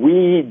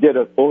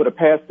over the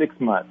past 6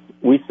 months,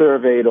 we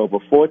surveyed over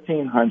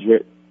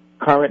 1,400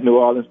 current New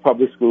Orleans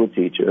public school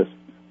teachers.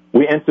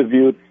 We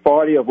interviewed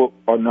 40 of what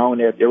are known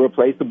as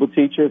irreplaceable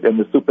teachers and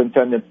the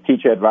superintendent's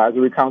teacher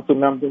advisory council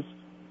members.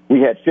 We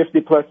had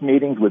 50-plus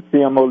meetings with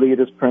CMO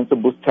leaders,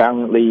 principals,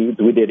 talent leads.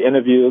 We did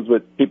interviews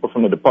with people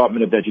from the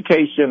Department of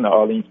Education, the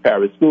Orleans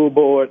Parish School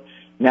Board,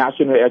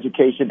 national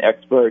education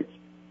experts.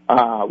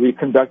 We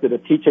conducted a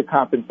teacher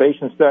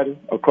compensation study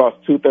across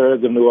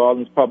 2/3 of New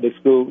Orleans public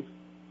schools,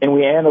 and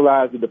we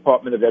analyzed the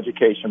Department of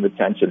Education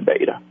retention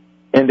data.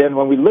 And then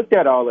when we looked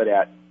at all of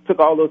that, took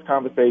all those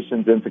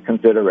conversations into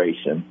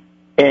consideration,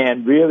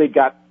 and really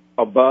got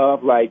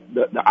above like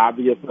the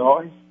obvious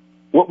noise,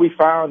 what we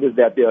found is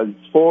that there's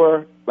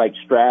 4 like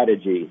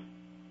strategies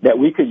that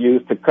we could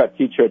use to cut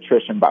teacher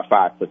attrition by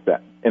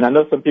 5%. And I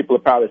know some people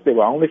will probably say,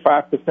 well, only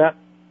 5%,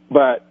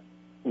 but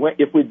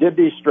if we did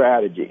these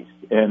strategies,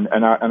 and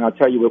I'll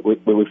tell you what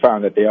we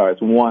found that they are.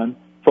 It's 1,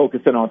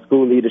 focusing on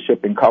school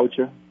leadership and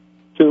culture.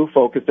 2,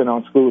 focusing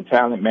on school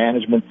talent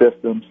management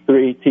systems.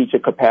 3, teacher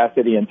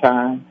capacity and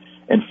time.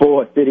 And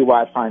 4,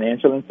 citywide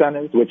financial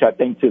incentives, which I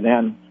think to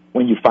then,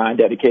 when you find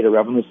dedicated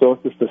revenue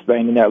sources,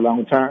 sustaining that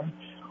long term.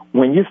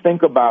 When you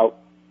think about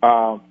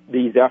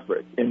these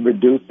efforts in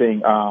reducing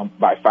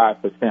by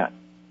 5%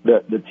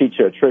 the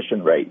teacher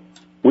attrition rate,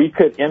 we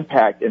could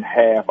impact in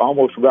half,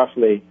 almost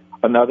roughly,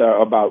 another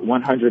about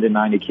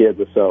 190 kids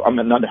or so.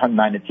 Another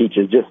 190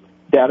 teachers, just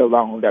that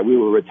alone that we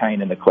will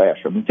retain in the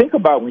classroom. And think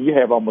about when you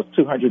have almost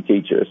 200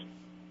 teachers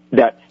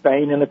that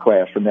staying in the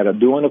classroom, that are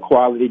doing a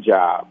quality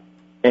job,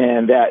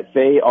 and that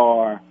they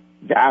are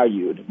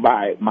valued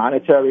by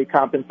monetary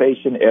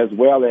compensation as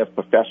well as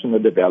professional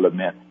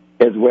development,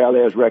 as well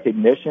as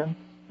recognition,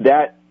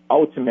 that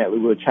ultimately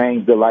will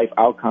change the life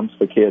outcomes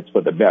for kids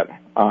for the better.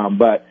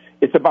 But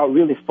it's about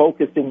really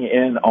focusing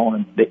in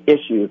on the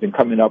issues and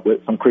coming up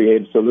with some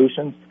creative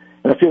solutions.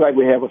 And I feel like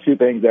we have a few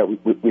things that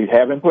we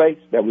have in place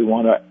that we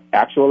want to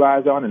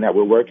actualize on and that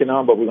we're working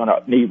on, but we're going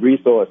to need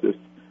resources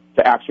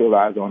to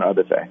actualize on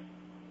other things.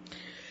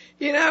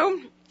 You know,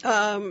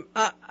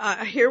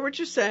 I hear what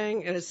you're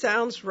saying, and it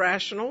sounds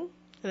rational,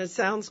 and it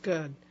sounds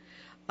good.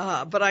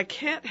 But I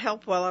can't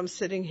help while I'm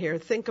sitting here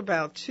think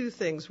about 2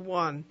 things.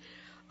 One,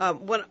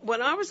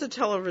 when I was a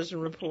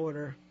television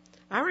reporter,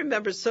 I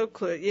remember so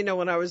clear, you know,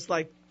 when I was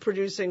like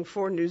producing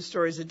 4 news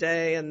stories a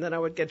day, and then I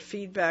would get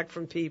feedback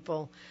from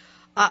people.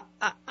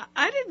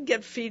 I didn't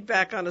get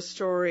feedback on a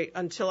story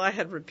until I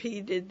had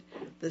repeated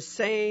the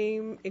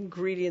same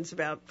ingredients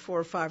about 4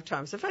 or 5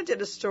 times. If I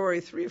did a story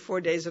 3 or 4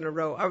 days in a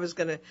row, I was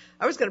gonna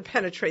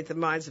penetrate the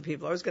minds of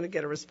people. I was gonna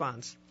get a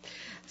response.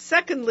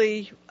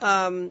 Secondly,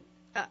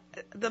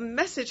 the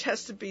message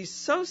has to be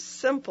so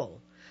simple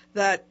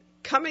that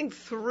coming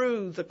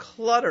through the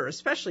clutter,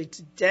 especially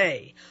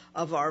today,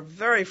 of our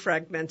very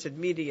fragmented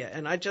media.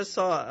 And I just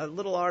saw a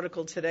little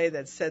article today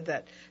that said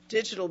that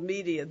digital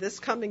media this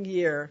coming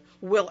year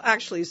will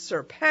actually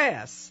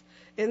surpass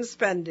in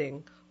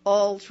spending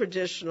all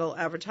traditional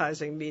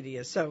advertising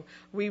media. So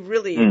we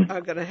really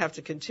are going to have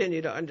to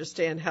continue to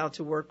understand how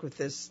to work with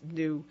this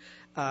new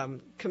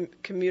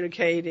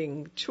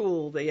communicating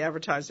tool, the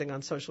advertising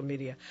on social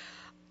media.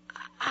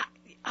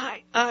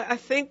 I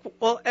think,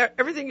 well,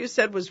 everything you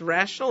said was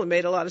rational and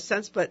made a lot of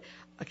sense, but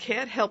I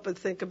can't help but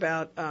think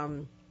about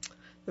the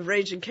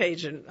Raging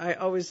Cajun. I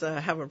always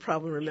have a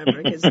problem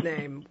remembering his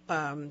name.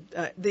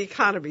 The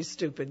economy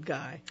stupid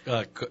guy.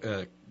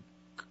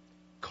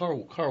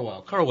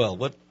 Carwell,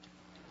 what?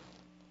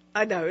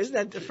 I know,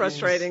 isn't that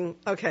frustrating?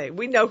 Okay,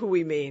 we know who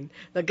we mean.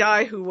 The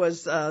guy who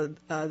was a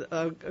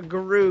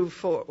guru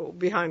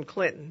behind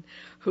Clinton,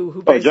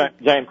 who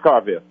James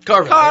Carville.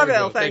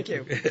 Carville, thank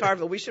you.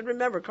 Carville. We should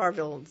remember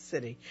Carville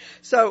City.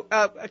 So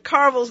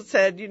Carville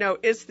said, you know,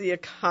 it's the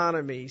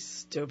economy,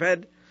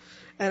 stupid.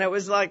 And it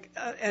was like,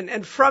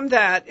 and from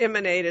that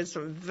emanated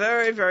some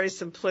very, very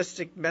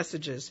simplistic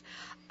messages.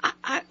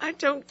 I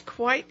don't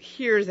quite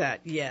hear that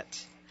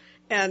yet.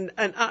 And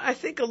I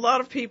think a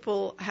lot of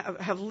people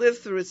have lived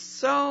through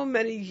so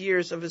many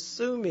years of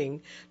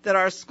assuming that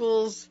our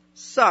schools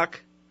suck.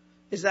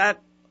 Is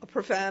that a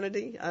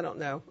profanity? I don't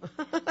know.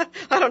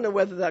 I don't know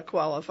whether that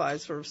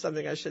qualifies for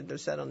something I shouldn't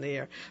have said on the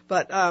air.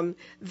 But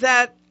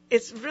that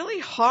it's really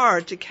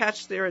hard to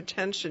catch their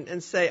attention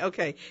and say,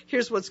 okay,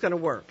 here's what's going to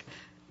work.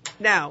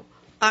 Now,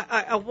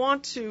 I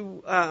want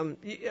to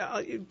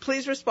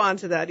please respond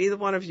to that, either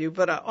one of you,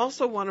 but I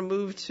also want to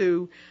move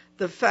to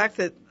the fact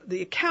that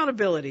the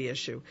accountability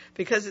issue,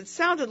 because it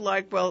sounded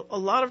like, well, a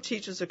lot of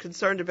teachers are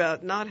concerned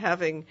about not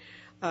having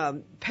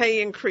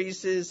pay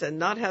increases and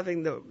not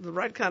having the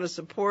right kind of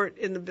support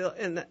in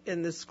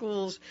the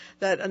schools.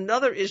 That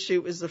another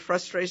issue is the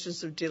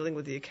frustrations of dealing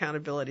with the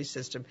accountability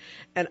system.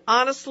 And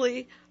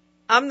honestly,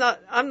 I'm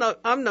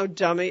no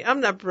dummy. I'm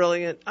not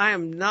brilliant. I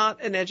am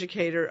not an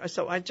educator,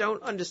 so I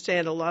don't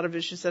understand a lot of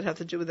issues that have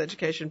to do with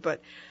education,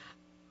 but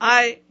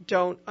I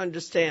don't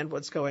understand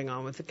what's going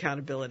on with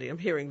accountability. I'm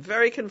hearing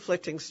very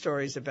conflicting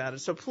stories about it.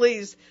 So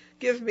please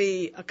give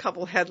me a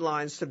couple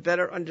headlines to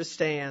better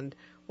understand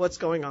what's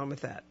going on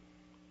with that.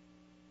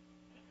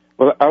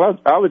 Well,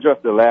 I'll address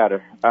the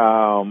latter.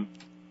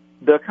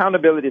 The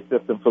accountability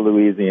system for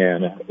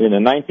Louisiana, in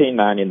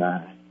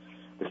 1999,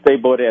 the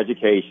State Board of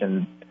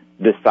Education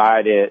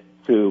decided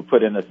to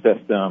put in a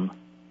system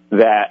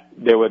that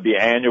there would be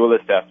annual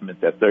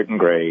assessments at certain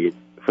grades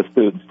for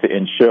students to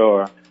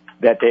ensure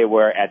that they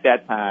were, at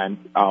that time,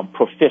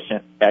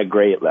 proficient at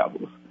grade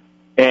levels.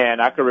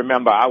 And I can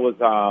remember I was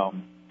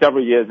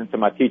several years into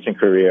my teaching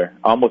career,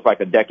 almost like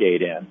a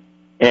decade in,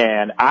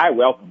 and I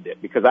welcomed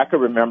it because I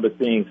could remember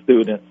seeing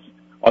students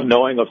or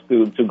knowing of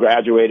students who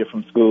graduated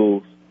from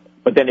schools,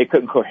 but then they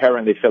couldn't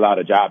coherently fill out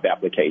a job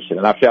application.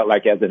 And I felt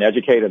like as an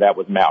educator, that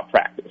was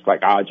malpractice.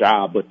 Like our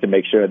job was to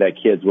make sure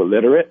that kids were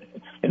literate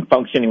and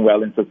functioning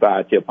well in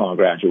society upon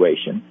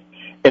graduation.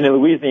 And in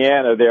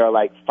Louisiana, there are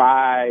like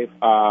five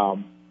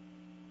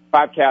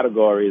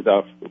categories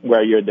of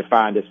where you're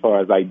defined as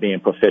far as like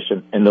being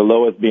proficient, and the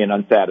lowest being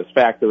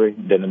unsatisfactory,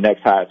 then the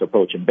next highest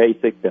approaching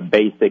basic, then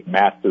basic,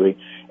 mastery,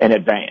 and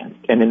advanced.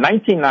 And in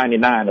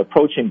 1999,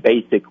 approaching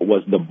basic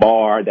was the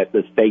bar that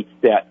the state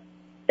set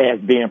as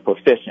being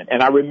proficient.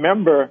 And I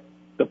remember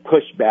the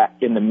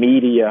pushback in the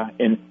media,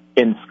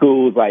 in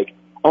schools, like,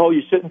 oh,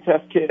 you shouldn't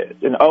test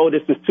kids, and oh,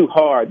 this is too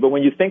hard. But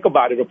when you think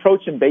about it,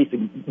 approaching basic,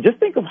 just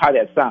think of how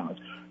that sounds.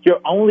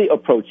 You're only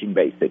approaching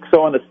basic.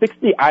 So on the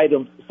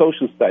 60-item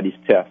social studies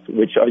test,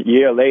 which a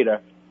year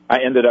later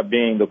I ended up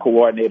being the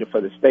coordinator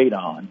for the state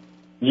on,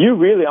 you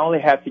really only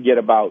have to get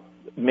about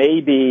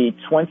maybe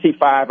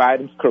 25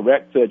 items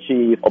correct to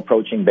achieve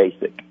approaching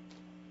basic.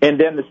 And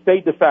then the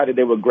state decided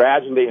they would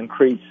gradually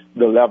increase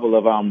the level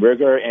of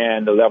rigor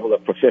and the level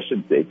of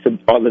proficiency,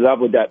 or the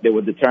level that they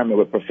would determine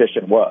what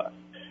proficient was.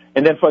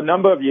 And then for a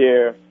number of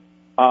years,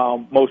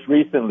 most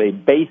recently,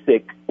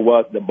 basic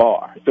was the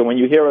bar. So when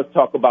you hear us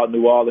talk about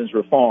New Orleans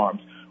reforms,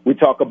 we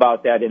talk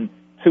about that in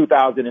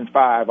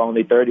 2005,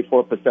 only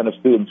 34% of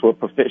students were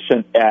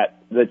proficient at,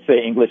 let's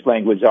say, English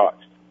language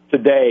arts.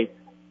 Today,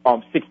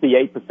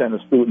 68%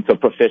 of students are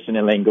proficient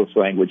in English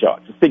language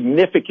arts.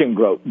 Significant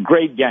growth,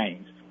 great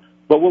gains.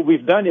 But what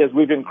we've done is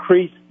we've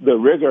increased the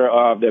rigor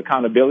of the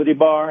accountability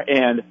bar,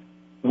 and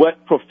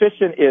what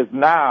proficient is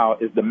now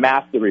is the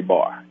mastery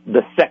bar,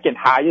 the second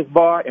highest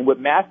bar. And what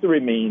mastery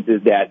means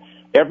is that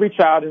every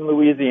child in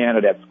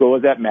Louisiana that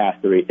scores at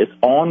mastery is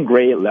on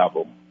grade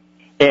level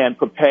and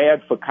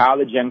prepared for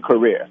college and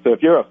career. So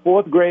if you're a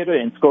fourth grader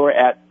and score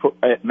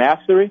at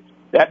mastery,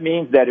 that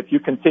means that if you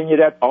continue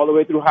that all the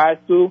way through high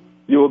school,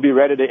 you will be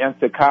ready to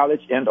enter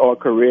college and or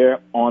career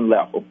on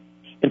level.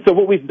 And so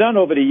what we've done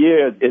over the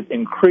years is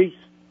increase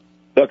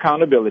the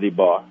accountability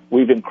bar.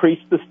 We've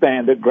increased the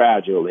standard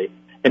gradually.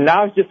 And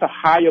now it's just a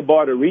higher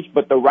bar to reach,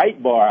 but the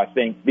right bar, I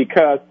think,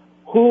 because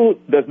who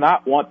does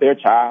not want their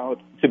child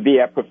to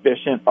be at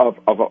proficient of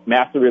a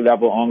mastery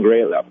level on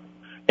grade level?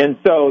 And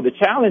so the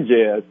challenge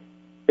is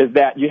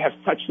that you have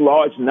such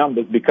large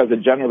numbers because of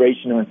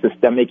generational and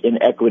systemic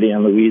inequity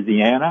in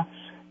Louisiana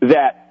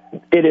that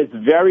it is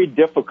very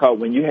difficult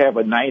when you have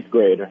a ninth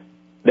grader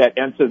that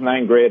enters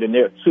ninth grade and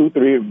they're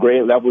 2-3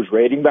 grade levels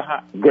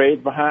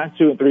grades behind,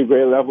 2 and 3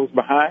 grade levels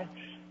behind,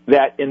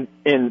 that in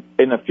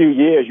a few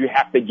years you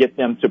have to get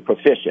them to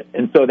proficient.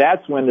 And so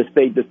that's when the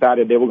state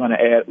decided they were going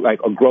to add like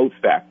a growth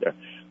factor,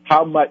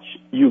 how much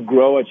you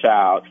grow a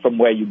child from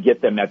where you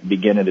get them at the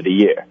beginning of the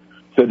year.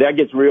 So that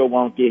gets real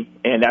wonky,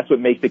 and that's what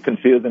makes it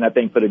confusing, I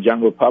think, for the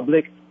general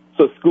public.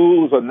 So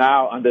schools are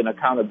now under an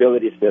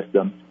accountability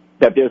system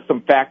that there's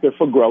some factor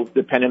for growth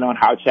depending on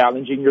how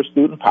challenging your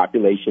student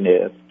population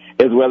is,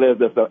 as well as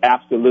the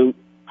absolute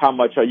how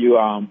much are you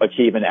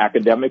achieving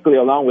academically,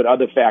 along with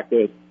other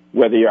factors,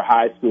 whether you're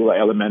high school or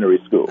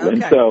elementary school. Okay.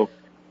 And so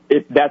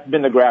that's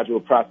been the gradual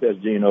process,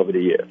 Gene, over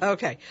the years.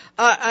 Okay.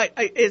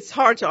 It's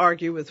hard to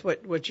argue with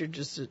what you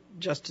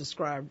just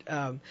described.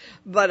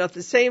 But at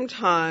the same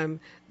time,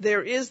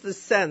 there is the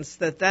sense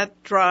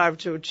that drive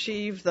to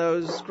achieve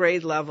those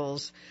grade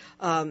levels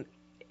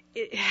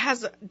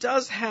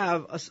does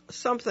have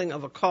something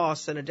of a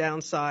cost and a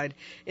downside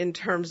in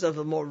terms of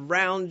a more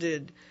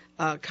rounded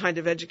kind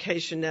of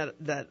education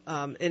that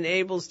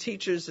enables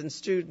teachers and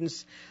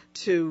students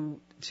to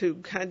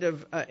kind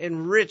of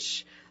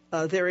enrich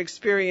their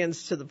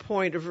experience to the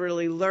point of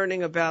really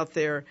learning about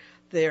their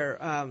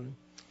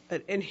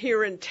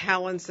inherent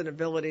talents and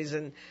abilities.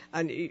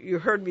 And you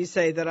heard me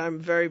say that I'm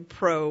very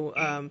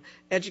pro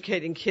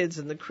educating kids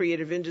in the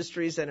creative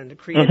industries and in the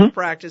creative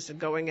practice and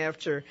going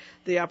after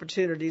the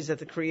opportunities that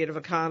the creative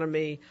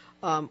economy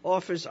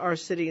offers our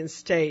city and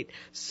state.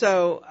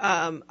 So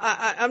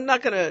I'm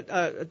not going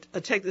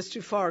to take this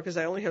too far because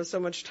I only have so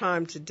much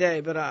time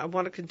today, but I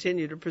want to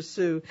continue to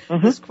pursue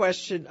this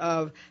question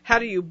of how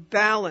do you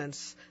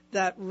balance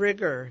that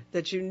rigor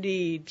that you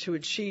need to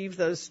achieve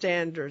those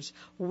standards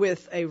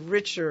with a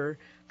richer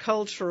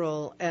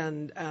cultural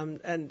and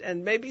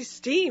maybe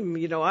STEAM.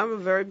 You know, I'm a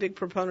very big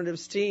proponent of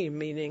STEAM,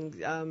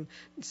 meaning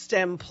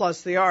STEM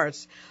plus the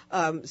arts,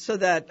 so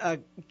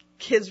that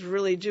kids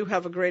really do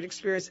have a great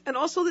experience, and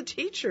also the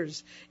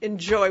teachers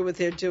enjoy what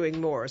they're doing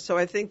more. So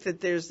I think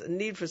that there's a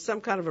need for some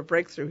kind of a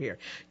breakthrough here.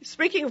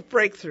 Speaking of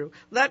breakthrough,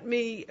 let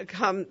me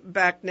come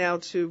back now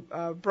to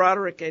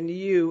Broderick and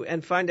you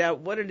and find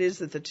out what it is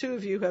that the two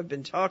of you have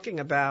been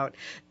talking about,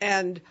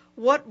 and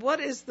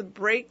what is the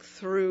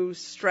breakthrough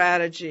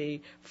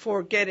strategy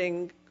for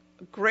getting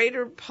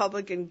greater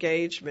public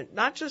engagement,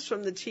 not just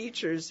from the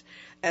teachers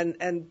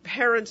and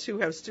parents who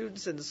have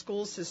students in the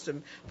school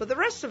system, but the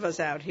rest of us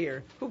out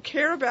here who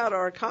care about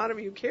our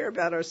economy, who care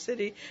about our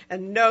city,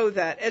 and know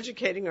that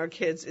educating our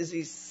kids is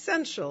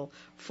essential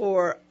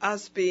for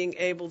us being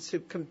able to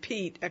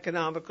compete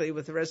economically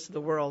with the rest of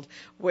the world,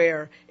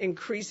 where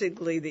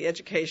increasingly the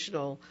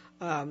educational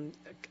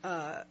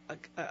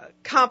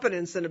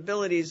competence and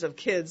abilities of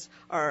kids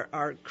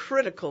are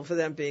critical for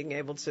them being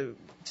able to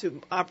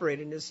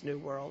operate in this new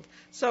world.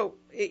 So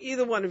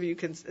either one of you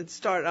can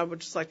start. I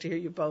would just like to hear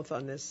you both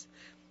on this.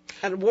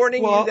 And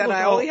warning you that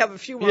I only have a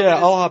few more minutes.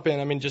 Yeah, I'll hop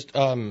in. I mean, just,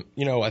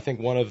 I think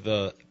one of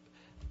the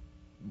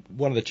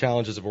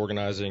challenges of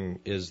organizing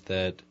is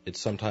that it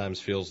sometimes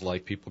feels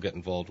like people get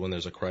involved when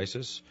there's a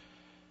crisis.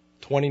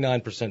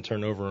 29%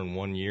 turnover in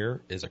 1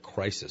 year is a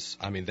crisis.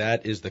 I mean,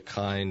 that is the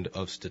kind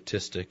of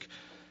statistic,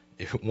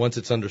 once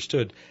it's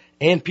understood,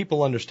 and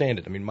people understand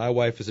it. I mean, my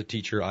wife is a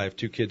teacher. I have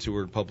 2 kids who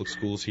are in public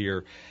schools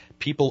here.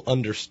 People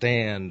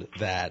understand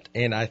that,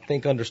 and I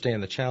think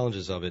understand the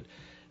challenges of it.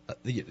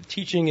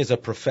 Teaching is a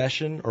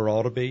profession, or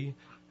ought to be,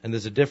 and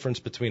there's a difference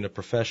between a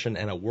profession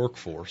and a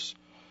workforce,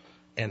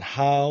 and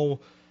how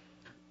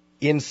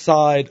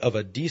inside of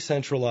a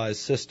decentralized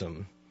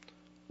system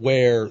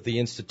where the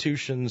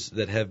institutions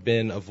that have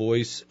been a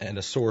voice and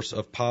a source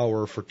of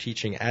power for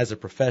teaching as a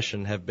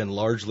profession have been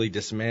largely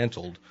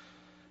dismantled,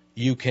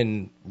 you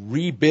can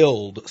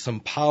rebuild some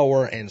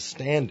power and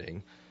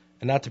standing,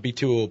 and not to be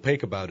too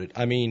opaque about it.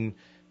 I mean,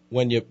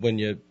 when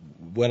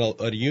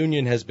a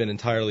union has been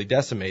entirely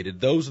decimated,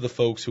 those are the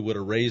folks who would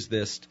have raised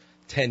this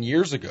 10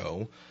 years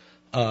ago,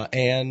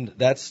 and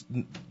that's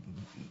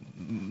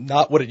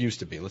not what it used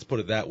to be. Let's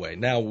put it that way.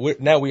 Now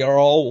we are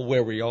all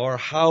where we are.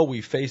 How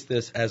we face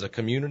this as a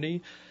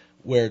community,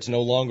 where it's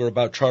no longer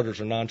about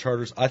charters or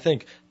non-charters. I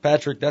think,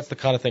 Patrick, that's the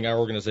kind of thing our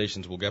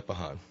organizations will get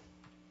behind.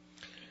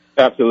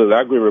 Absolutely,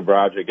 I agree with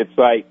Broderick. It's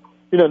like,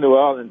 New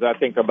Orleans. I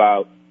think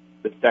about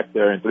the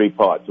sector in 3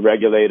 parts: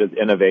 regulators,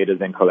 innovators,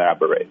 and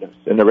collaborators.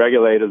 And the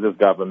regulators is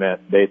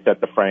government. They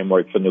set the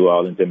framework for New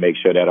Orleans and make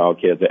sure that all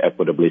kids are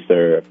equitably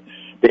served.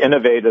 The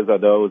innovators are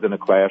those in the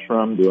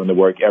classroom doing the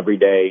work every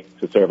day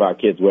to serve our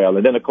kids well.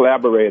 And then the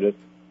collaborators,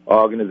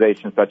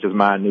 organizations such as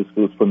mine, New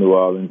Schools for New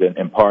Orleans,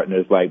 and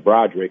partners like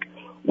Broderick,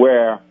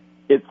 where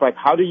it's like,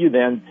 how do you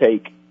then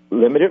take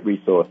limited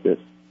resources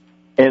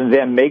and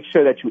then make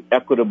sure that you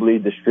equitably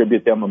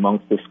distribute them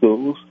amongst the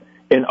schools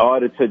in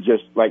order to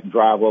just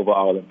drive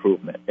overall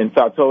improvement? And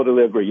so I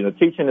totally agree.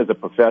 Teaching is a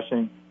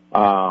profession.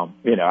 I've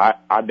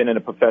been in a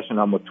profession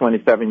almost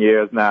 27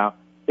 years now.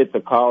 It's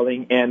a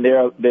calling, and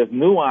there's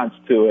nuance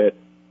to it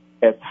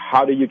as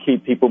how do you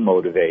keep people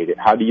motivated?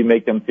 How do you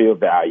make them feel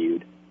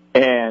valued?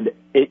 And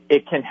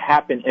it can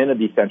happen in a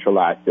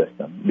decentralized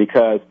system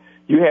because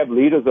you have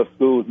leaders of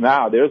schools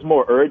now. There's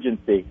more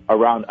urgency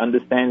around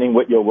understanding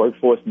what your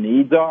workforce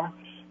needs are,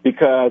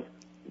 because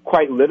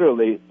quite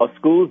literally a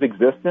school's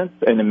existence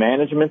and the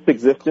management's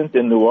existence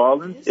in New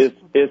Orleans is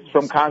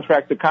from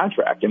contract to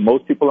contract. And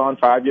most people are on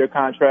 5-year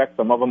contracts.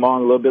 Some of them are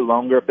on a little bit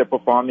longer if they're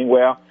performing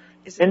well.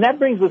 And that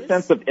brings a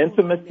sense of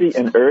intimacy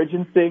and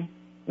urgency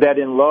that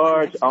in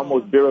large,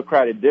 almost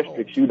bureaucratic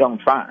districts you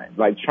don't find.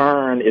 Like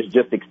churn is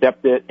just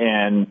accepted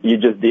and you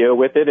just deal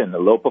with it. And the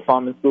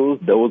low-performing schools,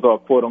 those are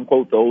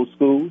quote-unquote those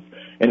schools.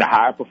 And the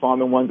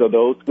higher-performing ones are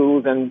those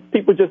schools. And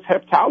people just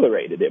have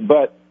tolerated it.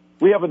 But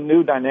we have a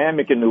new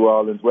dynamic in New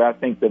Orleans where I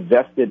think the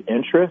vested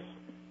interest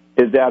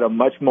is at a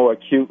much more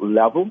acute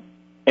level.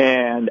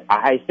 And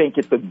I think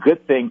it's a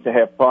good thing to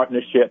have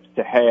partnerships,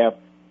 to have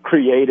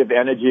creative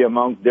energy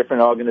amongst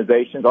different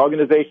organizations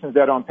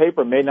that on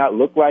paper may not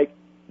look like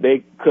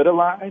they could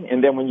align.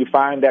 And then when you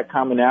find that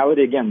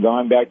commonality, again,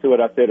 going back to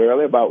what I said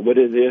earlier about what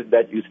it is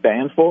that you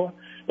stand for,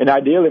 and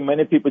ideally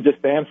many people just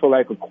stand for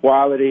a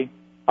quality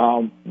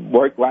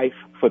work life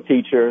for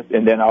teachers,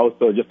 and then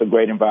also just a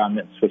great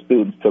environment for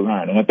students to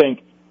learn. And I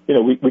think,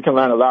 we can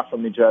learn a lot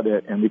from each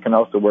other, and we can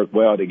also work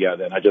well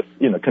together. And I just,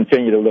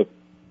 continue to look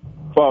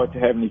forward to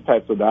having these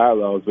types of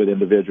dialogues with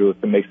individuals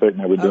to make certain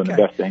that we're doing the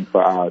best thing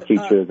for our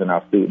teachers and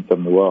our students of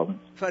New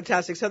Orleans.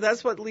 Fantastic. So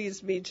that's what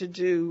leads me to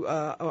do.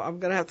 I'm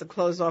going to have to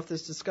close off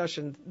this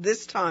discussion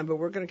this time, but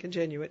we're going to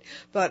continue it.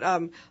 But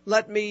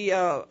let me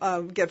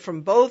get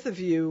from both of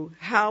you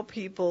how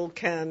people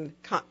can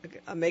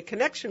make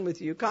connection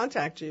with you,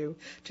 contact you,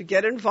 to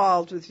get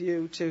involved with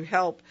you, to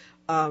help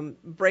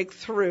break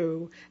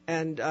through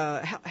and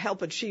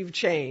help achieve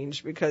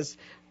change, because,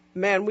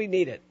 man, we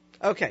need it.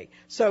 Okay,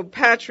 so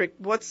Patrick,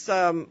 what's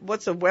a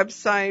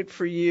website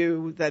for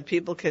you that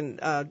people can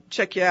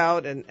check you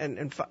out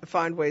and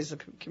find ways to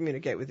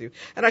communicate with you?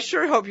 And I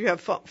sure hope you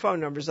have phone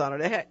numbers on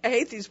it. I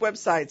hate these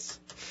websites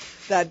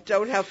that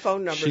don't have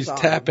phone numbers She's on.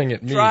 She's tapping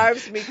at me.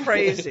 Drives me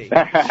crazy. Go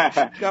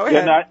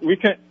ahead. I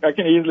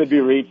can easily be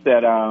reached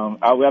at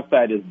our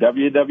website is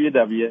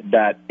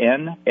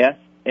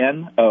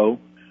www.nsno.org.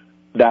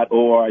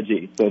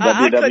 So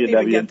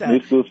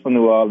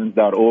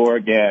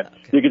www.newschoolsforneworleans.org, and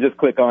you can just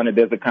click on it.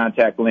 There's a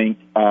contact link.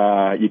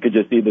 You could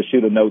just either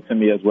shoot a note to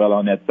me as well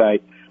on that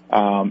site.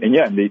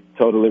 and be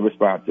totally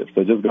responsive.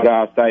 So just go to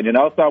our site. And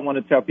also I want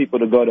to tell people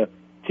to go to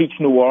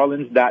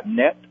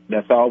teachneworleans.net.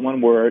 That's all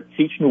one word,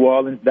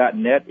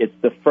 teachneworleans.net. It's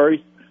the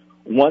first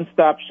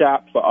one-stop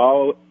shop for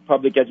all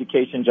public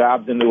education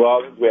jobs in New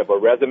Orleans. We have a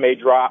resume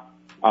drop.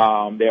 There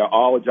are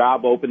all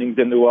job openings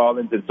in New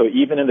Orleans. And so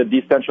even in the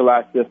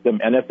decentralized system,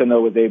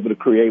 NSNO was able to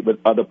create with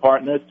other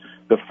partners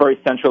the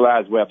first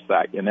centralized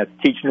website, and that's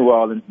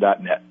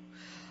teachneworleans.net.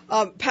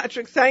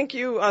 Patrick, thank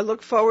you. I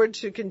look forward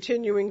to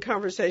continuing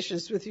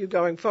conversations with you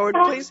going forward.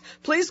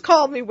 Please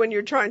call me when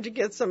you're trying to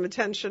get some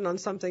attention on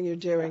something you're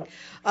doing.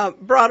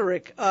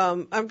 Broderick,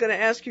 I'm going to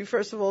ask you,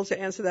 first of all,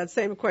 to answer that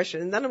same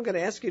question, and then I'm going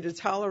to ask you to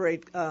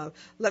tolerate,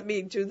 let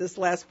me do this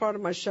last part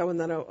of my show, and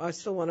then I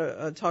still want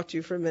to talk to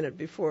you for a minute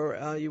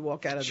before you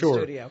walk out of the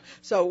studio.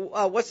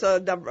 So what's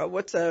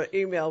a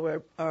email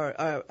or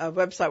a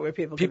website where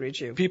people can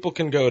reach you? People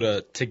can go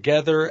to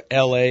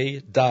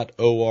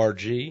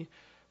togetherla.org.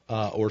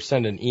 Or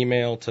send an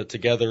email to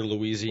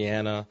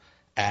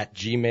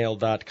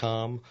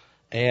togetherlouisiana@gmail.com.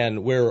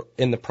 And we're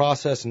in the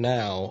process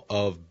now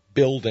of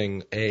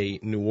building a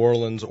New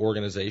Orleans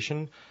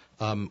organization,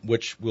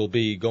 which will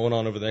be going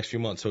on over the next few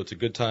months. So it's a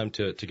good time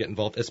to get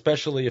involved,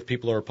 especially if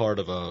people are a part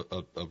of a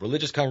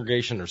religious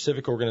congregation or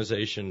civic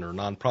organization or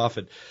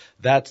nonprofit.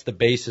 That's the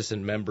basis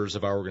and members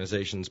of our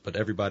organizations, but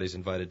everybody's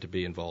invited to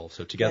be involved.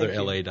 So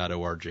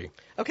togetherla.org.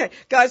 Okay,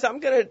 guys, I'm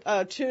going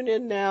to tune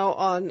in now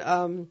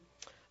on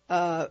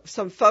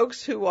some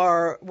folks who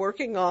are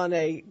working on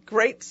a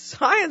great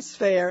science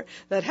fair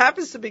that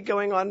happens to be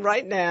going on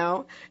right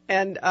now,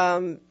 and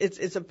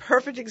it's a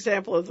perfect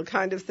example of the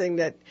kind of thing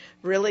that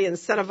really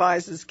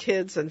incentivizes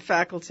kids and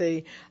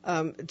faculty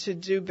to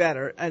do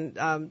better. And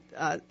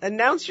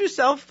announce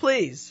yourself,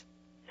 please.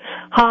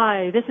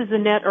 Hi, this is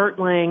Annette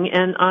Ertling,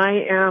 and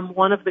I am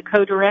one of the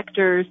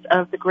co-directors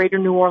of the Greater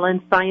New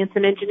Orleans Science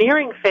and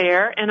Engineering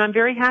Fair, and I'm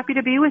very happy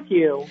to be with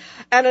you.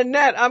 And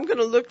Annette, I'm going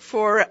to look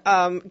for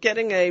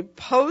getting a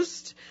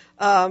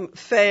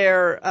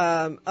post-fair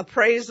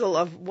appraisal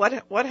of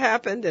what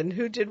happened and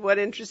who did what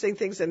interesting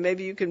things, and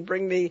maybe you can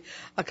bring me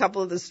a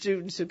couple of the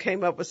students who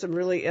came up with some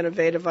really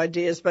innovative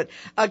ideas. But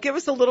give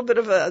us a little bit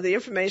of the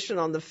information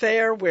on the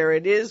fair, where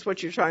it is,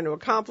 what you're trying to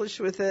accomplish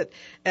with it,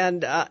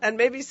 and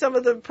maybe some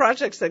of the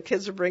projects that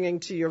kids are bringing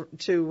to your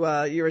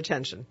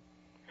attention.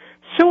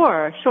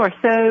 Sure. So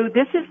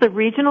this is the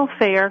regional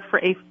fair for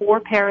a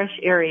 4-parish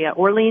area: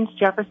 Orleans,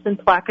 Jefferson,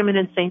 Plaquemine,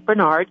 and St.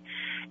 Bernard.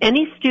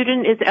 Any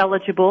student is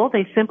eligible.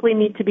 They simply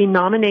need to be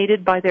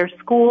nominated by their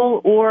school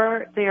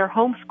or their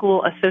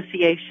homeschool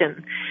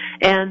association.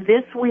 And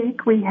this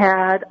week we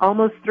had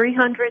almost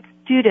 300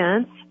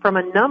 students from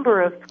a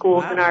number of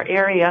schools in our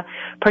area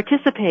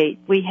participate.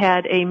 We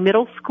had a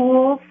middle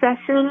school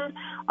session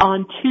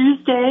on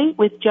Tuesday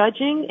with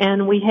judging,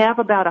 and we have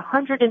about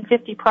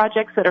 150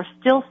 projects that are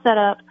still set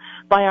up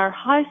by our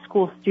high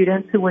school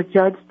students who were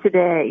judged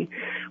today.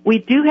 We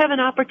do have an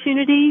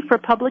opportunity for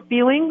public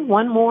viewing,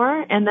 one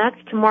more, and that's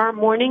tomorrow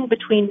morning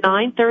between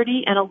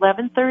 9:30 and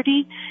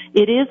 11:30.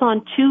 It is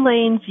on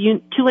Tulane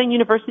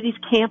University's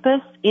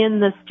campus in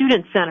the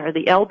Student Center,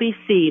 the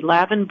LBC,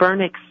 Lavin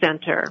Burnick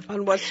Center.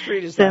 On what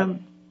street is that?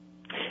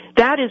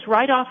 That is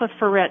right off of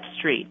Ferret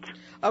Street.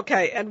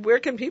 Okay, and where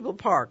can people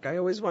park? I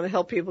always want to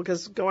help people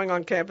because going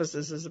on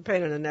campuses is a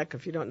pain in the neck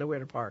if you don't know where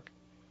to park.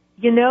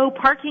 You know,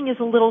 parking is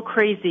a little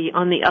crazy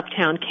on the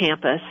Uptown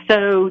campus.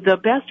 So the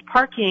best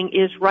parking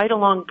is right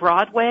along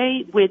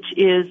Broadway, which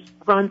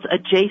runs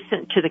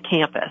adjacent to the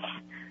campus.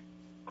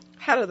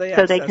 How do they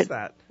access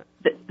that?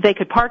 They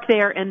could park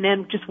there and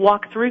then just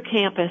walk through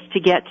campus to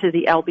get to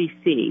the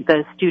LBC,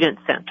 the Student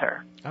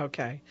Center.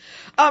 Okay.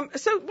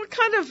 So what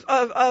kind of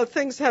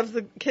things have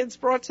the kids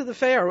brought to the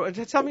fair?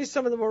 Tell me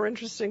some of the more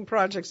interesting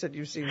projects that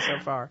you've seen so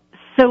far.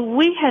 So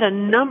we had a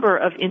number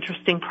of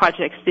interesting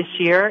projects this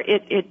year.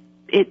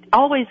 It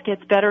always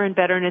gets better and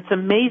better, and it's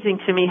amazing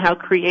to me how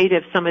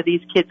creative some of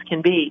these kids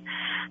can be.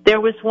 There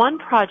was one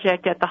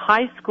project at the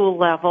high school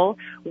level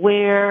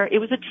where it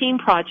was a team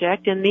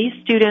project, and these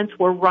students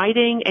were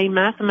writing a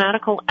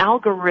mathematical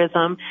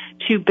algorithm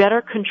to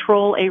better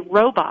control a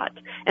robot.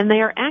 And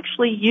they are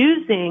actually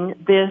using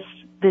this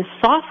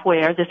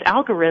software, this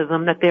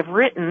algorithm that they've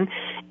written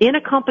in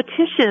a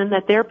competition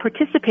that they're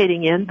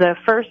participating in, the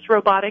First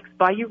Robotics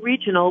Bayou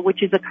Regional,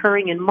 which is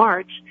occurring in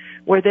March,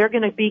 where they're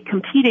going to be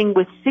competing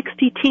with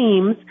 60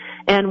 teams,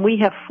 and we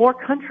have 4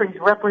 countries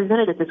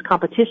represented at this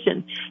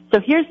competition. So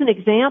here's an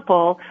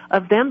example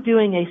of them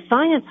doing a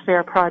science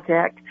fair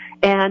project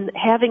and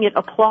having it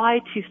apply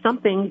to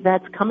something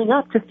that's coming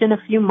up just in a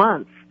few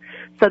months.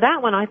 So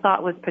that one I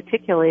thought was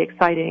particularly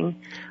exciting.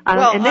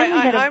 And then we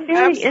had a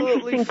very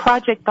interesting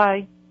project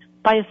by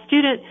a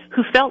student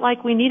who felt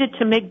like we needed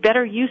to make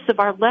better use of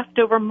our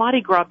leftover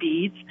Mardi Gras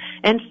beads.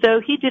 And so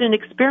he did an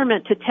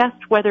experiment to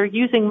test whether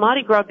using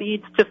Mardi Gras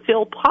beads to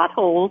fill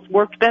potholes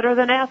worked better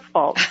than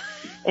asphalt.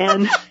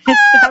 And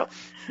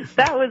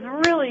That was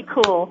really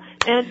cool.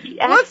 And he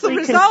What's the actually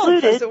result?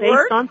 concluded, Does it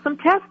work? based on some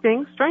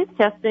testing, strength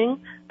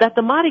testing, that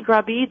the Mardi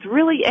Gras beads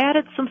really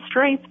added some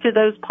strength to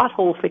those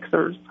pothole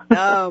fixers.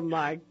 Oh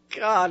my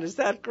God, is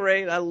that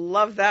great? I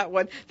love that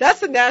one.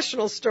 That's a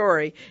national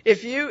story.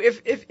 If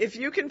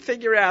you can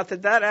figure out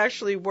that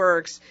actually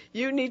works,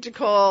 you need to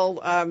call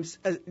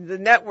the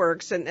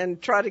networks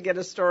and try to get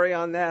a story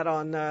on that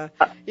on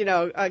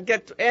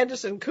get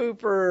Anderson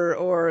Cooper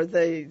or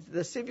the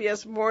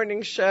CBS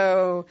Morning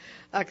Show.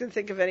 I can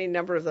think of any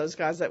number of those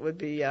guys that would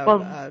be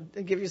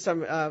give you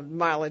some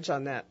mileage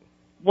on that.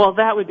 Well,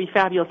 that would be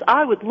fabulous.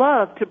 I would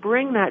love to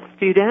bring that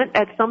student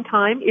at some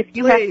time, if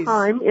you Please. have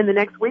time, in the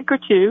next week or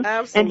two.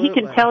 Absolutely. And he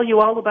can tell you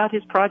all about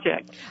his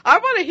project. I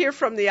want to hear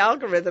from the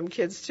algorithm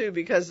kids, too,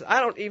 because I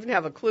don't even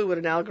have a clue what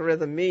an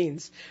algorithm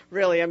means,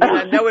 really. I mean,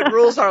 I know it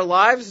rules our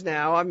lives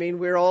now. I mean,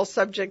 we're all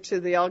subject to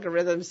the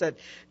algorithms that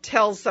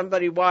tell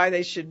somebody why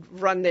they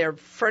should run their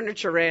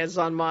furniture ads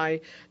on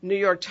my New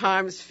York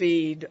Times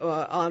feed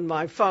on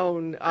my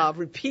phone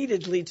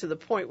repeatedly to the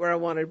point where I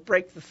want to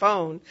break the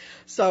phone.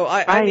 So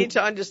I need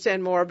to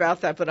understand more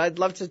about that, but I'd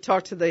love to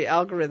talk to the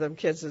algorithm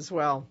kids as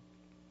well.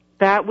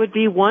 That would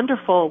be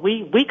wonderful.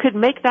 We could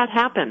make that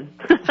happen.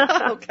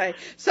 Okay.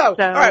 So, all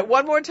right,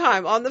 one more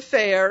time. On the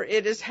fair,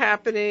 it is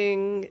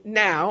happening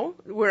now.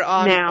 We're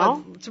on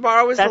now.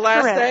 Tomorrow is the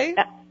last correct. day?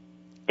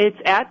 It's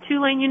at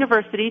Tulane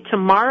University.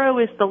 Tomorrow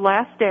is the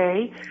last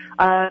day,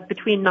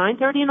 between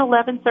 9:30 and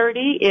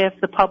 11:30.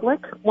 If the public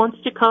wants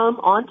to come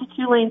onto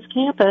Tulane's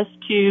campus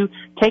to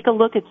take a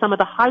look at some of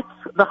the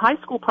high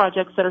school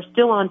projects that are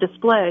still on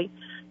display,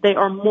 they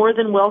are more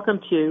than welcome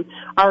to.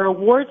 Our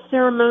awards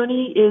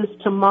ceremony is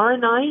tomorrow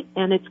night,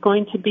 and it's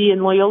going to be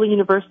in Loyola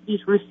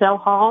University's Roussel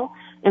Hall.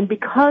 And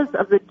because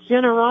of the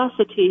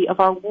generosity of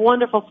our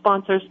wonderful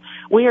sponsors,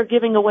 we are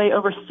giving away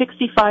over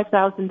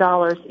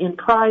 $65,000 in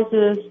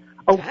prizes,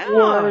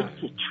 awards,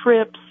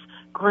 trips,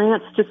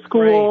 grants to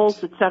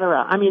schools,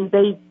 etc. I mean,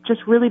 they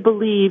just really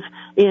believe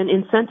in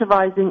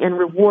incentivizing and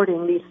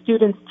rewarding these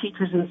students,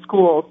 teachers, and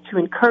schools to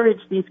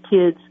encourage these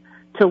kids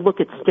to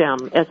look at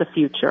STEM as a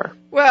future.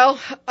 Well,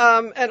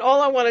 and all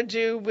I want to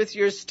do with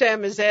your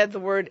STEM is add the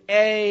word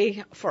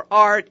A for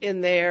art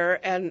in there,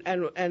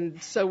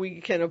 and so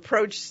we can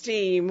approach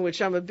STEAM,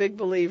 which I'm a big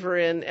believer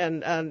in,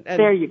 and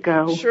there you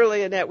go.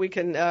 Surely, Annette, we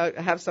can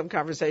have some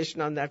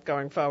conversation on that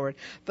going forward.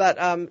 But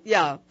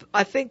yeah,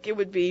 I think it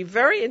would be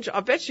very interesting.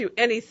 I'll bet you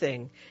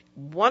anything.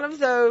 One of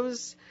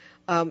those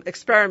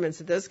experiments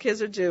that those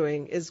kids are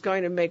doing is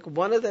going to make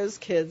one of those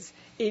kids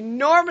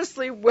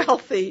enormously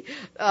wealthy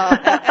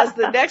as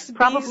the next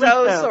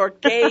Bezos or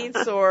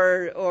Gates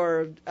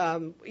or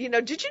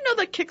did you know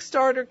that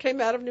Kickstarter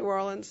came out of New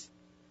Orleans?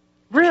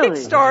 Really?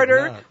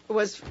 Kickstarter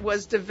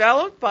was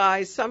developed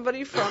by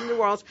somebody from New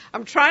Orleans.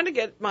 I'm trying to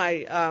get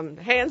my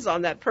hands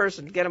on that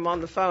person, get him on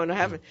the phone. I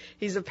haven't.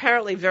 He's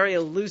apparently very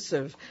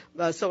elusive.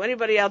 So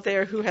anybody out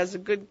there who has a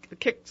good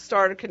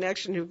Kickstarter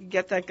connection who can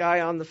get that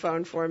guy on the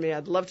phone for me,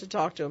 I'd love to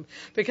talk to him.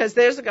 Because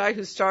there's a guy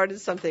who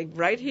started something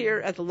right here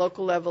at the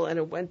local level, and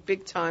it went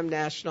big time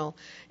national,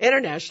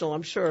 international,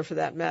 I'm sure, for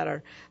that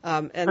matter.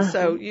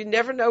 So you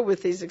never know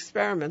with these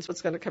experiments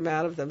what's going to come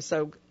out of them.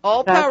 So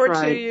all power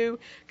to you.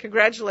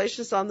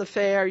 Congratulations on the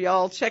fair.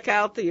 Y'all check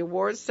out the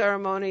awards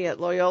ceremony at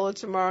Loyola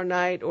tomorrow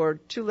night or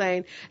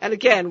Tulane. And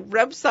again,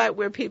 website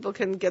where people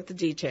can get the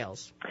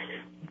details.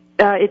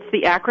 It's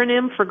the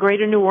acronym for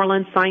Greater New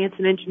Orleans Science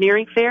and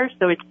Engineering Fair,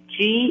 so it's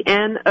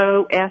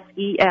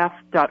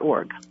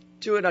GNOSEF.org.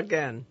 Do it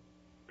again.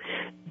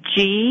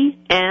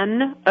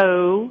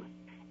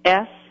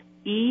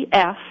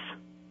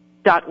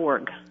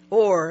 GNOSEF.org.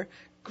 Or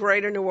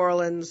Greater New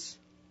Orleans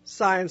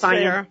Science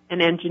Fair.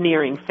 and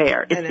Engineering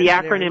Fair. It's the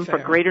acronym for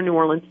Greater New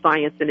Orleans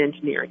Science and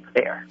Engineering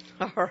Fair.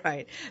 All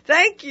right.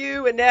 Thank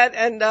you, Annette,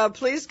 and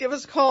please give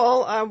us a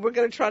call. We're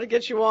going to try to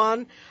get you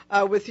on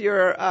with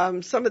your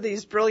some of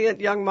these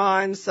brilliant young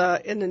minds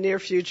in the near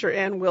future.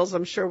 Ann Wills,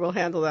 I'm sure, will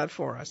handle that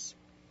for us.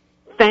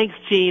 Thanks,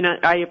 Jean.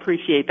 I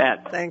appreciate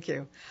that. Thank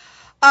you.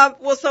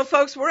 So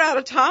folks, we're out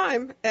of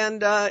time,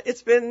 and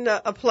it's been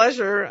a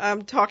pleasure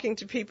talking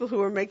to people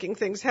who are making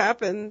things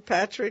happen,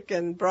 Patrick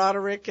and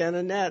Broderick and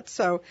Annette.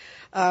 So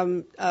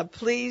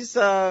please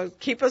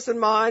keep us in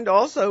mind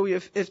also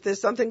if there's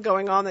something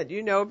going on that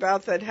you know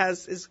about that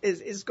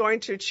is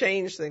going to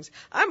change things.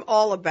 I'm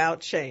all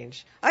about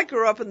change. I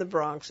grew up in the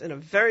Bronx in a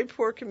very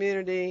poor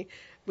community.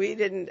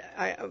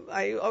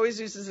 I always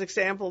use this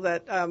example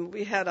that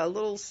we had a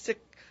little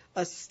stick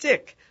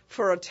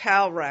for a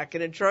towel rack,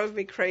 and it drove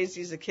me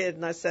crazy as a kid,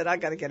 and I said, I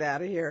got to get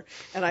out of here,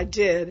 and I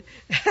did.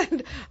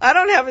 And I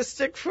don't have a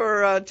stick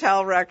for a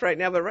towel rack right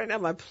now, but right now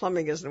my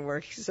plumbing isn't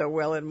working so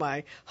well in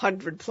my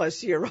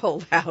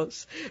 100-plus-year-old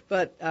house.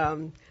 But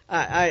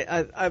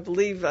I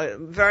believe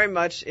very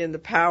much in the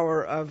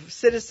power of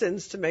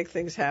citizens to make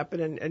things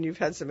happen, and you've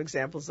had some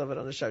examples of it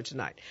on the show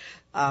tonight.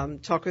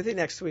 Talk with you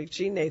next week.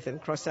 Jean Nathan,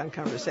 Crosstown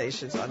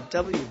Conversations on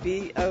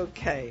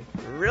WBOK.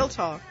 Real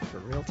talk for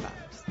real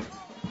times.